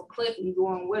going off a cliff and you're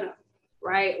going with them,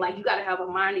 right? Like you got to have a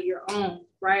mind of your own,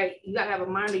 right? You got to have a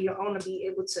mind of your own to be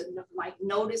able to like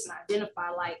notice and identify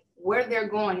like where they're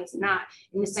going is not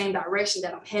in the same direction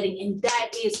that I'm heading. And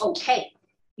that is okay.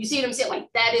 You see what I'm saying?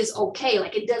 Like that is okay.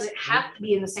 Like it doesn't have to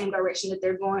be in the same direction that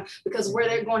they're going, because where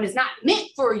they're going is not meant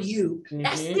for you.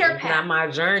 That's their path. It's not my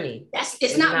journey.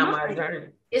 It's not my journey.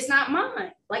 It's not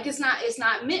mine. Like it's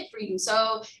not meant for you.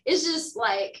 So it's just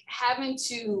like having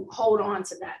to hold on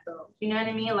to that though. You know what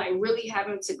I mean? Like really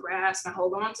having to grasp and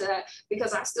hold on to that,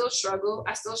 because I still struggle.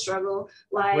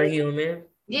 Like we're human.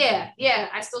 Yeah.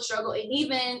 I still struggle. And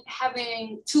even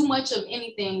having too much of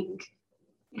anything,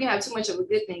 you can have too much of a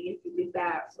good thing, it can be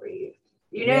bad for you.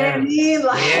 You know what I mean?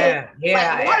 Like, yeah.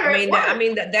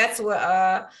 Like that's what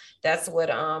I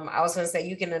was gonna say.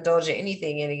 You can indulge in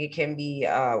anything, and it can be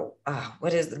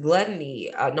what is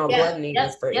gluttony? Gluttony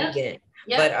is for eating.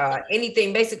 But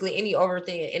anything, basically any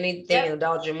overthing, anything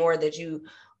indulging more that you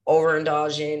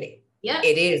overindulging. Yeah.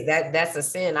 It is that's a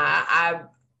sin. How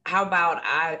about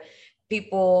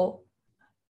people,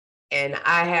 and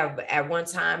I have at one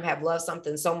time have loved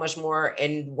something so much more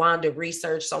and wanted to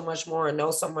research so much more and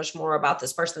know so much more about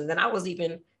this person than I was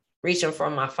even reaching for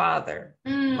my father,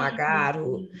 my God,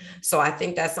 who, so I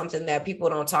think that's something that people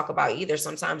don't talk about either.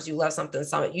 Sometimes you love something,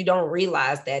 you don't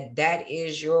realize that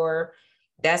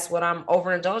that's what I'm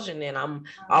overindulging in. I'm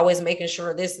always making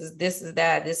sure this is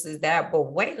that. But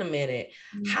wait a minute,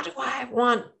 how do I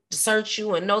want to search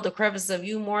you and know the crevice of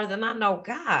you more than I know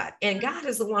God? And God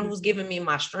is the one who's giving me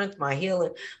my strength, my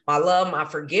healing, my love, my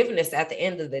forgiveness at the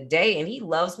end of the day. And he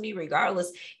loves me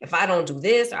regardless if I don't do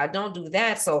this or I don't do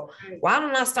that. So why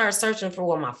don't I start searching for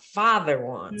what my Father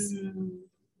wants?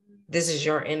 This is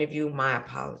your interview. My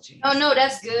apologies. Oh, no,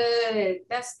 that's good.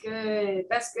 That's good.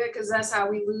 That's good. Because that's how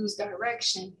we lose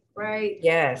direction, right?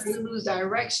 Yes. We lose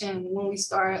direction when we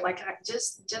start, like,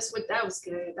 just what that was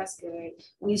good. That's good.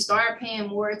 When you start paying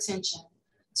more attention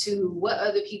to what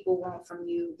other people want from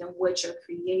you than what your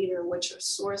creator, what your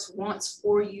source wants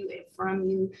for you and from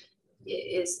you,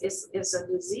 it's a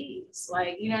disease.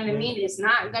 Like, you know what I mean? It's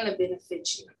not going to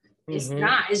benefit you. It's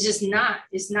not. It's just not.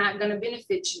 It's not going to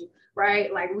benefit you.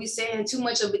 Right? Like we saying too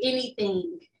much of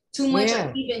anything, too much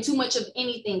of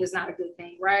anything is not a good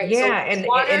thing, right? Yeah,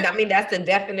 so and I mean that's the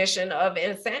definition of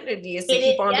insanity, is to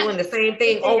keep on doing the same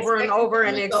thing over and over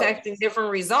and expecting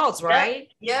different results, right?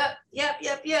 Yep.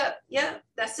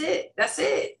 That's it.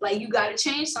 Like you got to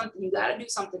change something. You got to do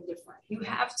something different. You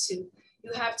have to.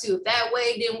 If that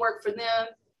way didn't work for them,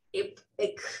 it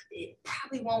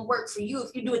probably won't work for you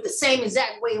if you do it the same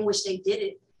exact way in which they did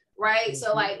it. Right.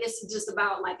 So like, it's just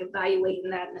about like evaluating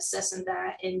that and assessing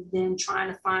that and then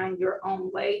trying to find your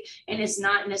own way. And it's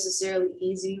not necessarily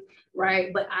easy.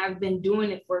 Right. But I've been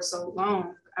doing it for so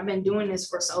long.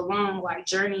 Like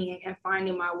journeying and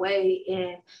finding my way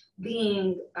and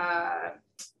being, I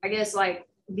guess, like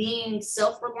being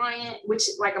self-reliant, which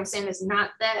like I'm saying is not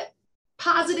that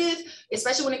positive,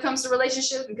 especially when it comes to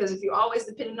relationships, because if you're always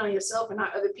depending on yourself and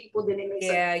not other people, then it makes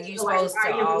you're supposed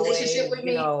to always, you're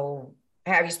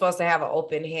supposed to have an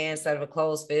open hand instead of a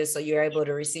closed fist, so you're able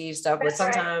to receive stuff. But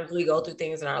sometimes we go through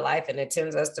things in our life and it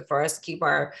tends for us to keep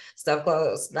our stuff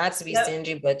closed, not to be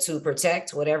stingy, but to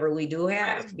protect whatever we do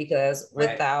have, because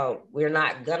we're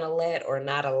not gonna let or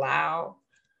not allow.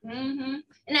 And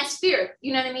that's fear.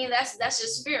 You know what I mean? That's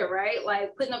just fear, right?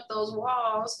 Like putting up those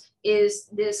walls is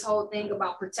this whole thing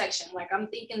about protection. Like I'm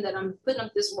thinking that I'm putting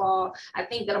up this wall. I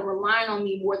think that I'm relying on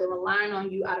me more than relying on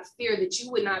you out of fear that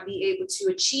you would not be able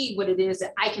to achieve what it is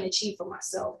that I can achieve for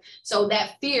myself. So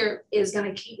that fear is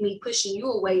going to keep me pushing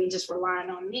you away and just relying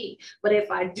on me. But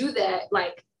if I do that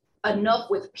like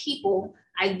enough with people,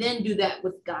 I then do that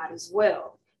with God as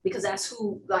well. Because that's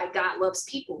who, like, God loves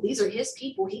people. These are his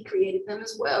people. He created them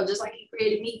as well. Just like he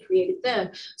created me, he created them.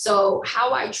 So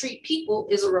how I treat people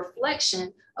is a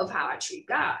reflection of how I treat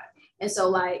God. And so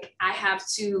like, I have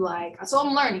to like, so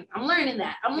I'm learning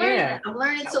that. I'm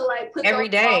learning to like put every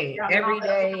day. And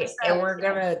we're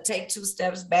going to take 2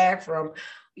 steps back from,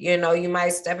 you might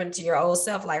step into your old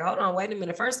self like, hold on, wait a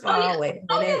minute. First of all, wait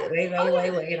a minute, wait,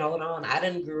 hold on. I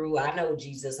done grew. I know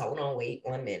Jesus. Hold on, wait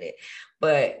 1 minute.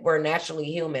 But we're naturally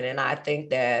human. And I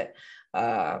think that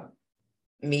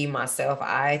myself,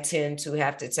 I tend to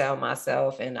have to tell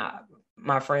myself, and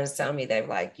my friends tell me, they're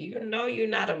like, you're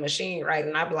not a machine, right?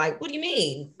 And I'm like, what do you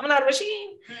mean? I'm not a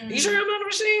machine? You sure I'm not a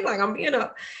machine? Like I'm,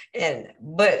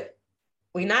 but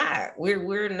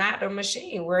we're not a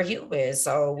machine. We're human.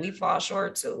 So we fall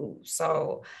short too.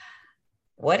 So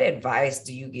what advice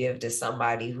do you give to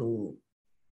somebody who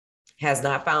has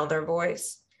not found their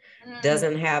voice,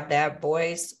 doesn't have that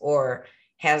voice, or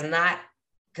has not,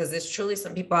 because there's truly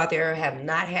some people out there have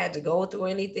not had to go through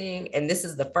anything, and this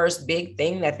is the first big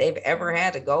thing that they've ever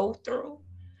had to go through?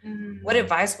 What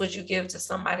advice would you give to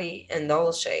somebody in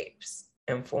those shapes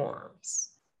and forms?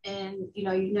 And,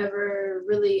 you never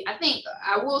really, I think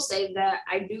I will say that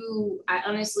I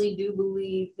honestly do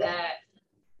believe that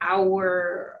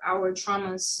our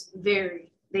traumas vary.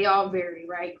 They all vary,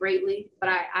 right? Greatly. But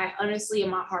I honestly, in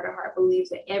my heart of heart, believe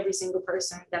that every single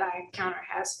person that I encounter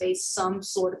has faced some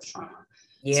sort of trauma.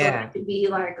 Yeah. So that could be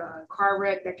like a car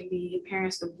wreck, that could be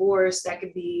parents divorce, that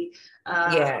could be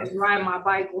I was riding my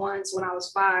bike once when I was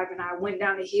 5 and I went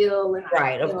down the hill and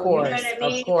of course. I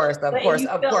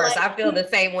feel the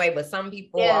same way, but some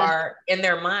people are in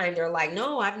their mind, they're like,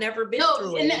 no, I've never been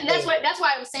through it. And that's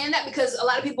why I'm saying that, because a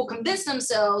lot of people convince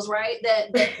themselves, right,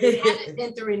 that they haven't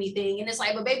been through anything. And it's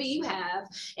like, but baby, you have.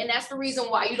 And that's the reason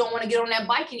why you don't want to get on that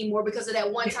bike anymore, because of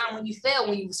that one time when you fell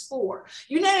when you was 4.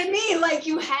 You know what I mean? Like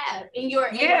you have, and your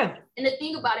Yeah. And the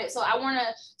thing about it, it's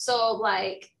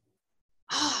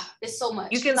so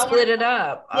much. You can split it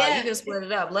up. You can split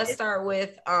it up. Let's start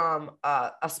with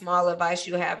a small advice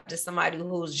you have to somebody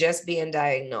who's just being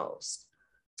diagnosed.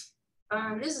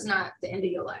 This is not the end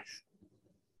of your life.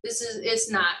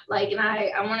 It's not like, and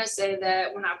I want to say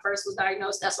that when I first was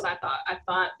diagnosed, that's what I thought. I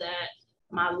thought that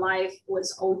my life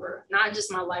was over. Not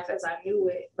just my life as I knew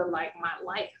it, but like my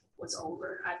life was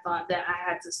over. I thought that I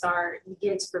had to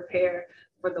begin to prepare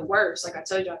for the worst. Like I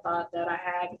told you, I thought that I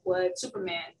had what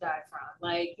Superman died from.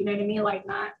 Like, you know what I mean? Like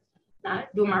not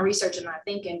doing my research and not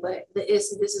thinking, but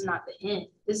this is not the end.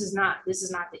 This is not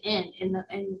the end.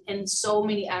 And so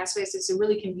many aspects, it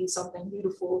really can be something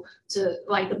beautiful, to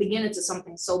like the beginning to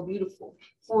something so beautiful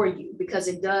for you, because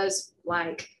it does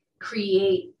like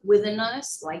create within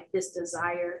us like this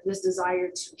desire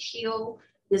to heal,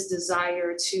 this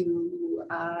desire to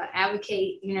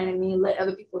advocate, you know what I mean? Let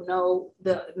other people know,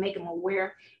 make them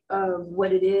aware of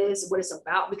what it is, what it's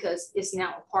about, because it's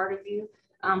now a part of you,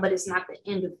 but it's not the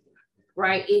end of you,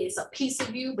 right? It's a piece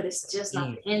of you, but it's just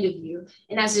not the end of you.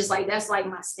 And that's like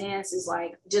my stance is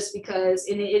like, just because,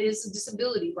 and it is a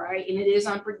disability, right? And it is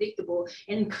unpredictable.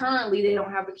 And currently they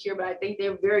don't have a cure, but I think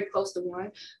they're very close to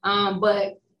one.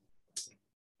 But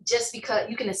just because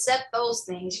you can accept those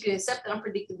things, you can accept the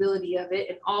unpredictability of it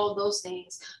and all of those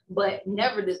things, but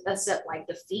never accept like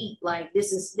defeat. Like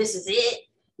this is it.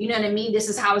 You know what I mean? This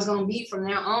is how it's going to be from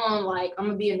now on. Like I'm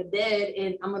going to be in the bed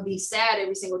and I'm going to be sad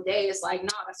every single day. It's like, no,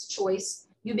 that's a choice.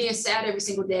 You being sad every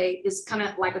single day is kind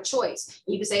of like a choice.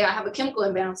 You can say, I have a chemical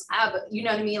imbalance. You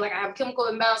know what I mean? Like I have a chemical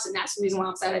imbalance and that's the reason why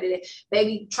I'm sad today.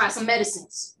 Baby, try some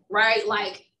medicines, right?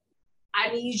 Like I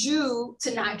need you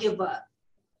to not give up,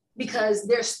 because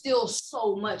there's still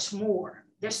so much more.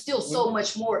 There's still so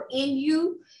much more in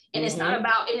you. And it's not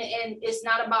about, and it's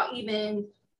not about even,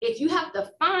 if you have to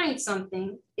find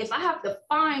something, if I have to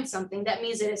find something, that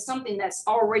means that it's something that's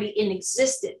already in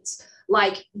existence.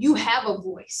 Like you have a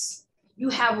voice,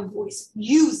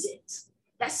 use it.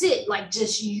 That's it. Like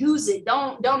just use it.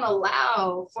 Don't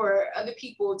allow for other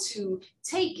people to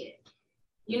take it.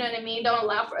 You know what I mean? Don't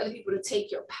allow for other people to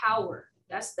take your power.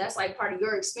 That's like part of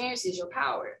your experience is your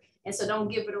power. And so don't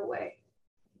give it away.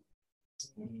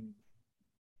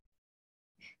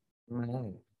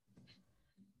 Right.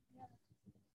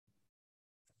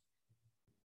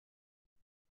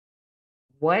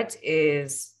 What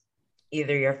is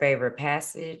either your favorite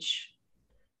passage,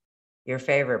 your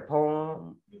favorite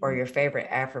poem, or your favorite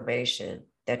affirmation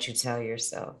that you tell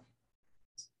yourself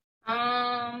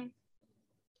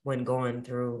when going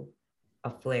through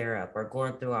a flare-up or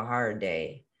going through a hard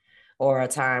day, or a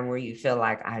time where you feel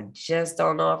like, I just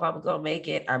don't know if I'm gonna make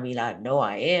it? I mean, I know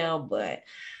I am, but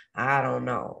I don't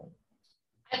know.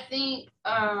 I think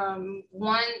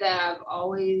one that I've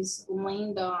always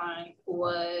leaned on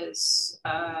was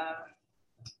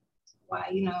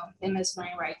MS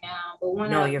brain right now. But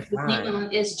one you're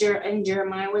fine. Is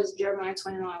Jeremiah. What is Jeremiah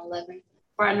 29:11?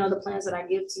 For I know the plans that I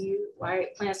give to you,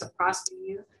 right? Plans to prosper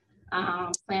you,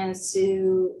 plans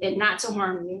to, and not to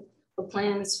harm you, but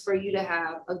plans for you to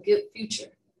have a good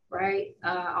future, right?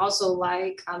 Also,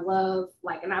 like I love,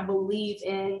 like, and I believe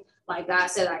in, like God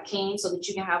said, I came so that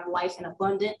you can have life in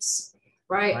abundance,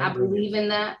 right? I believe in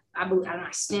that. I believe, and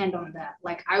I stand on that.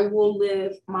 Like I will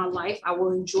live my life. I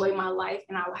will enjoy my life,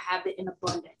 and I will have it in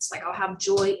abundance. Like I'll have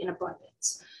joy in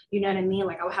abundance. You know what I mean?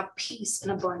 Like I will have peace in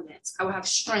abundance. I will have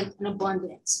strength in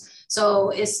abundance.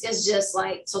 So it's just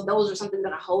like, so those are something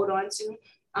that I hold on to.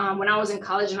 When I was in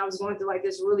college and I was going through like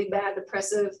this really bad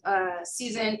depressive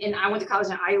season, and I went to college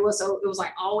in Iowa, so it was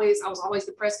like I was always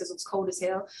depressed because it was cold as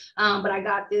hell. But I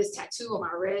got this tattoo on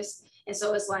my wrist, and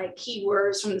so it's like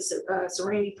keywords from the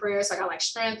Serenity Prayer. So I got like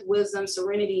strength, wisdom,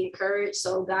 serenity, and courage.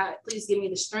 So God, please give me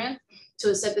the strength to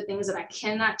accept the things that I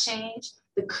cannot change,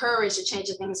 the courage to change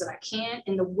the things that I can,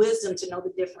 and the wisdom to know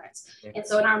the difference. And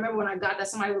so, and I remember when I got that,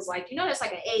 somebody was like, that's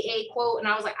like an AA quote, and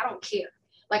I was like, I don't care.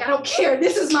 Like, I don't care.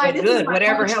 This is my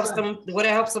whatever mantra. helps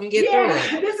them get through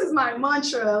it. This is my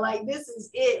mantra. Like, this is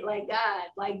it. Like, God,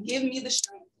 like, give me the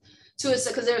strength to it.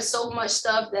 Because there's so much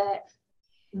stuff that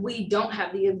we don't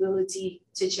have the ability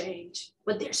to change,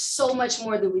 but there's so much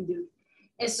more that we do.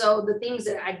 And so the things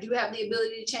that I do have the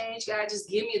ability to change, God, just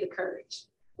give me the courage,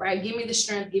 right? Give me the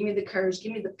strength, give me the courage,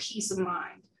 give me the peace of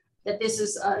mind that this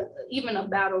is even a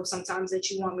battle sometimes that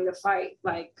you want me to fight,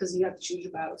 like, because you have to choose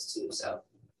your battles too. So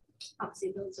I'll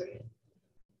see those are it.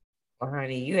 Well,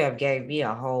 honey, you have gave me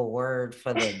a whole word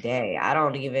for the day.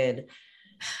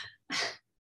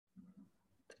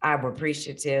 I'm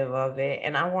appreciative of it.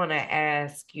 And I want to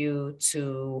ask you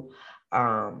to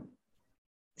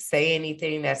say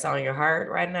anything that's on your heart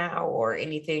right now, or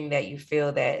anything that you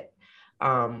feel that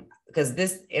because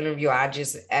this interview, I'm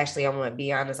gonna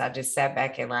be honest, I just sat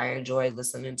back and I enjoyed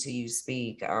listening to you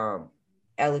speak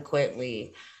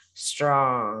eloquently,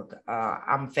 strong.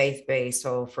 I'm faith-based,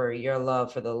 so for your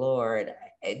love for the Lord,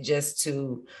 just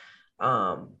to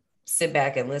sit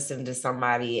back and listen to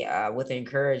somebody with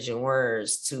encouraging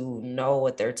words, to know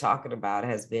what they're talking about,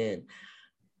 has been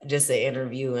just an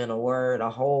interview in a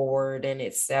whole word in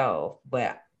itself.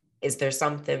 But is there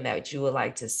something that you would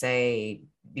like to say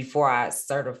before I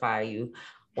certify you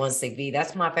on SIG-V?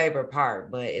 That's my favorite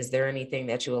part, but is there anything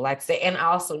that you would like to say? And I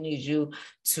also need you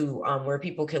to, where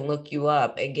people can look you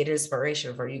up and get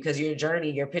inspiration from you, because your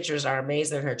journey, your pictures are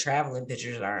amazing. Her traveling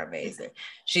pictures are amazing.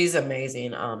 She's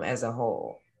amazing as a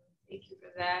whole. Thank you for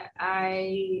that.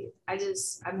 I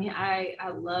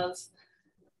love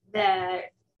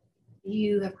that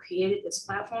you have created this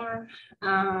platform,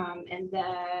 and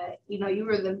that, you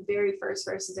were the very first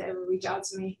person to ever reach out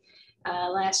to me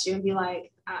last year and be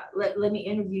like, let me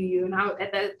interview you. And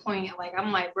at that point,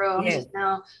 I'm like, bro, I'm just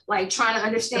now trying to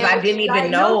understand. I didn't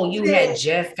even know you had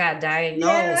just got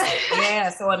diagnosed. Yeah,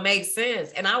 so it makes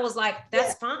sense. And I was like,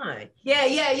 that's fine. Yeah.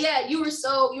 You were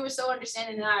so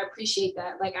understanding, and I appreciate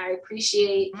that. I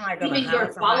appreciate even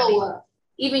your follow-up.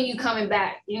 Even you coming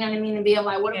back, you know what I mean? And being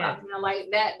like, what about,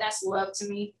 that's love to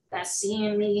me. That's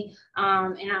seeing me.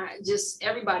 And I just,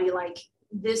 everybody,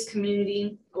 this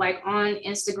community, on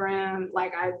Instagram,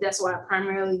 that's why I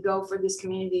primarily go for this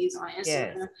community is on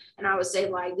Instagram. Yes. And I would say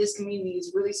this community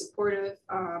is really supportive.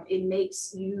 It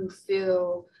makes you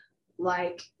feel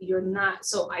like you're not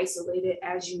so isolated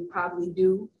as you probably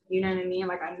do. You know what I mean?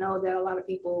 I know that a lot of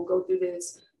people go through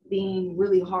this being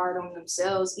really hard on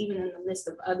themselves, even in the midst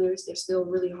of others, they're still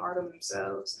really hard on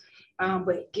themselves.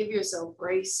 But give yourself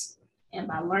grace. And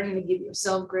by learning to give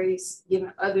yourself grace,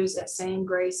 giving others that same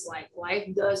grace, life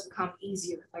does become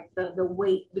easier. The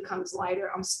weight becomes lighter.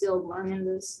 I'm still learning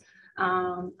this.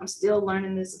 I'm still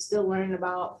learning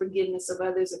about forgiveness of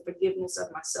others and forgiveness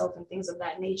of myself and things of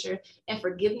that nature, and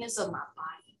forgiveness of my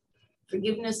body.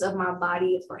 Forgiveness of my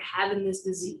body for having this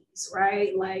disease,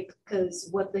 right? Because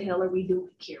what the hell are we doing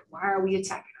here? Why are we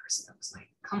attacking ourselves?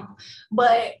 Come on.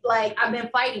 But I've been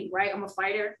fighting, right? I'm a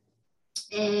fighter,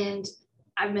 and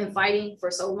I've been fighting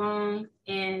for so long,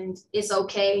 and it's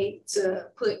okay to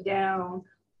put down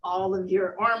all of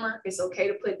your armor. It's okay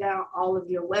to put down all of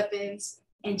your weapons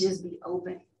and just be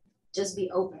open. Just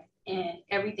be open. And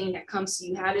everything that comes to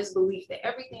you, have this belief that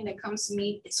everything that comes to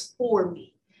me is for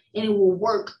me, and it will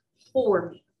work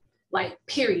for me,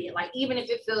 period. Even if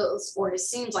it feels or it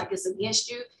seems like it's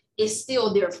against you, it's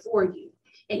still there for you.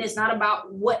 And it's not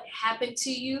about what happened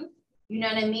to you, you know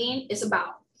what I mean? It's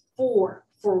about for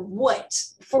what,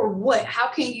 how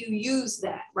can you use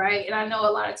that, right? And I know a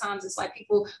lot of times it's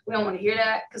people, we don't want to hear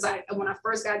that, because when I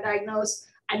first got diagnosed,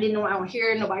 I didn't want to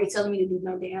hear nobody telling me to do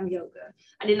no damn yoga.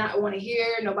 I did not want to hear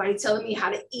nobody telling me how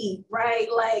to eat, right?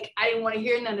 I didn't want to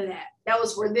hear none of that. That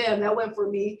was for them. That wasn't for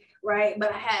me, right?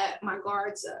 But I had my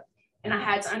guards up, and I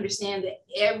had to understand that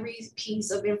every piece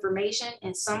of information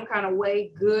in some kind of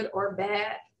way, good or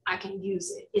bad, I can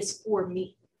use it. It's for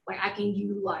me. I can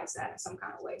utilize that in some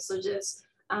kind of way. So just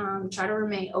try to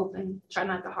remain open. Try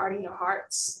not to harden your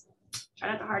hearts.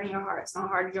 Don't harden your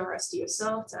hearts to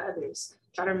yourself, to others.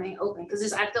 Try to remain open,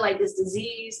 because I feel like this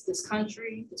disease, this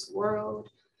country, this world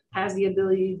has the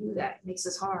ability to do that. It makes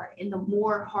us hard. And the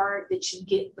more hard that you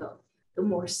get, though, the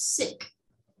more sick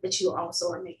that you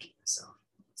also are making yourself.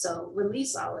 So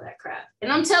release all of that crap.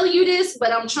 And I'm telling you this,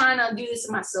 but I'm trying to do this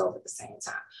to myself at the same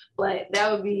time. But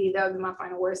that would be my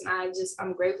final words. And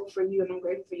I'm grateful for you, and I'm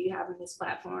grateful for you having this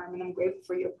platform, and I'm grateful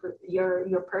for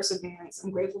your perseverance.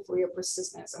 I'm grateful for your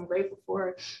persistence. I'm grateful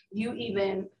for you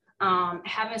even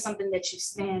having something that you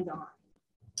stand on,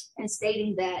 and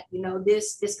stating that,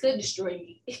 this could destroy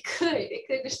me. It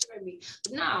could destroy me.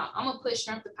 But nah, I'm gonna put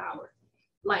strength to power.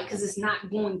 Because it's not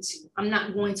going to. I'm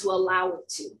not going to allow it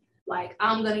to.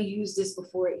 I'm gonna use this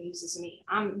before it uses me.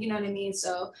 You know what I mean?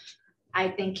 So I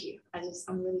thank you. I'm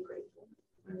really grateful.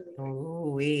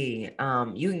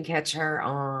 You can catch her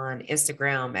on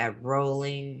Instagram at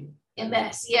Rolling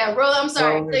MS. Yeah, I'm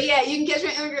sorry. So yeah, you can catch me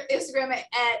on Instagram at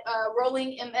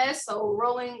Rolling MS. So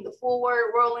rolling, the full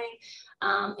word, Rolling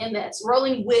MS,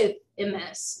 rolling with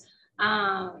MS.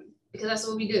 Because that's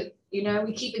what we do.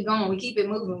 We keep it going, we keep it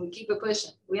moving, we keep it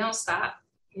pushing. We don't stop,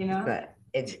 Good.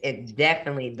 It's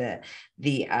definitely the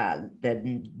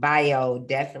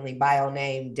bio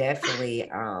name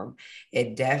definitely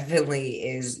it definitely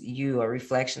is you, a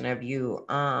reflection of you.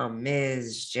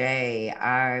 Ms. J,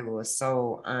 I was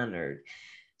so honored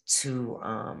to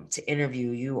interview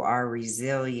you. You are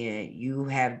resilient. You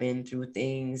have been through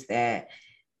things that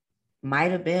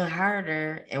might have been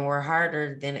harder and were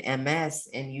harder than MS,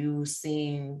 and you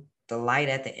seen the light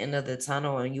at the end of the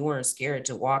tunnel and you weren't scared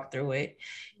to walk through it.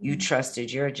 You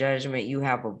trusted your judgment. You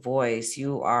have a voice.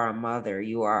 You are a mother.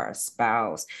 You are a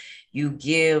spouse. You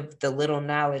give the little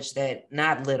knowledge that,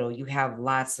 not little, you have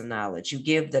lots of knowledge. You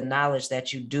give the knowledge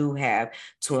that you do have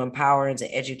to empower and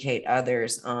to educate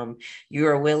others. You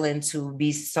are willing to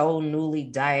be so newly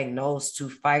diagnosed to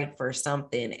fight for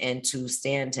something and to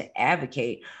stand to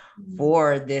advocate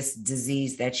for this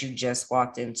disease that you just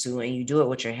walked into. And you do it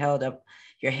with your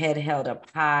head held up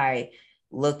high,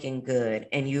 looking good,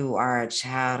 and you are a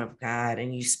child of God,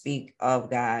 and you speak of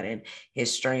God and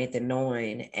his strength and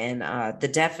knowing. And the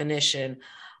definition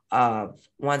of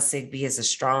One Sick Bee is a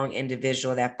strong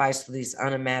individual that fights through these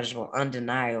unimaginable,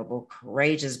 undeniable,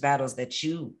 courageous battles that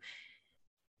you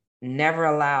never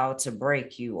allow to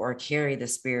break you or carry the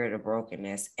spirit of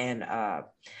brokenness. And I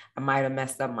might have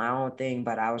messed up my own thing,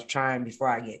 but I was trying before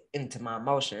I get into my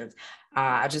emotions.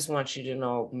 I just want you to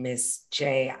know, Miss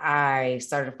J, I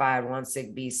certified One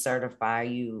Sick Bee, certify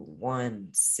you One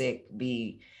Sick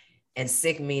Bee, and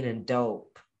sick meaning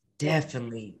dope.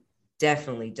 Definitely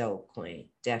dope, Queen.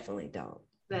 Definitely dope.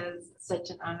 That is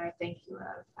such an honor. Thank you,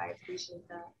 love. I appreciate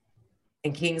that.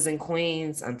 And kings and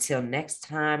queens, until next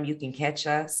time, you can catch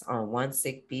us on One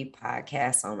Sick Bee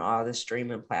podcast on all the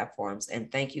streaming platforms. And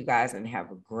thank you guys and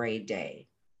have a great day.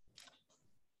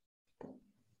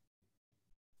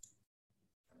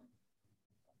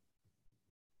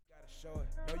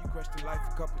 Know you questioned life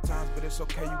a couple times, but it's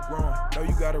okay, you growing. Know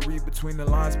you gotta read between the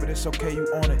lines, but it's okay,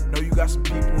 you own it. Know you got some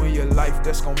people in your life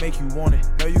that's gonna make you want it.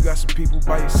 Know you got some people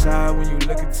by your side when you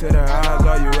look into their eyes.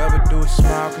 All you ever do is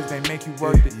smile cause they make you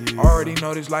worth it. Already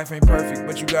know this life ain't perfect,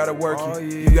 but you gotta work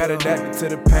it. You gotta adapt to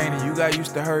the pain and you got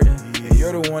used to hurting. And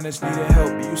you're the one that's needed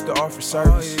help, you used to offer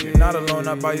service. You're not alone,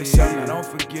 not by yourself, now don't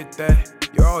forget that.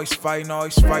 You're always fighting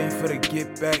for the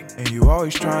get back. And you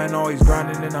always trying, always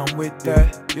grinding, and I'm with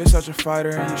that. You're such a fighter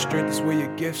and your strength is where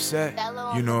your gift's at.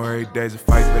 You know every day's a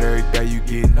fight, but every day you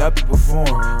getting up to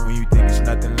perform. When you think it's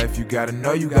nothing left, you gotta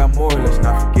know you got more. Let's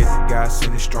not forget that God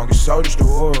sent his strongest soldiers to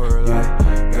war.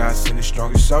 Yeah, God sent his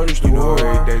strongest soldiers to war. You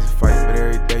know every day's a fight, but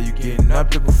every day you getting up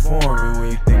to perform. And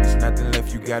when you think it's nothing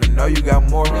left, you gotta know you got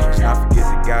more. Let's not forget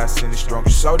that God sent his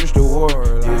strongest soldiers to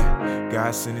war. Yeah,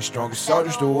 God sent his strongest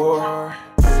soldiers to war.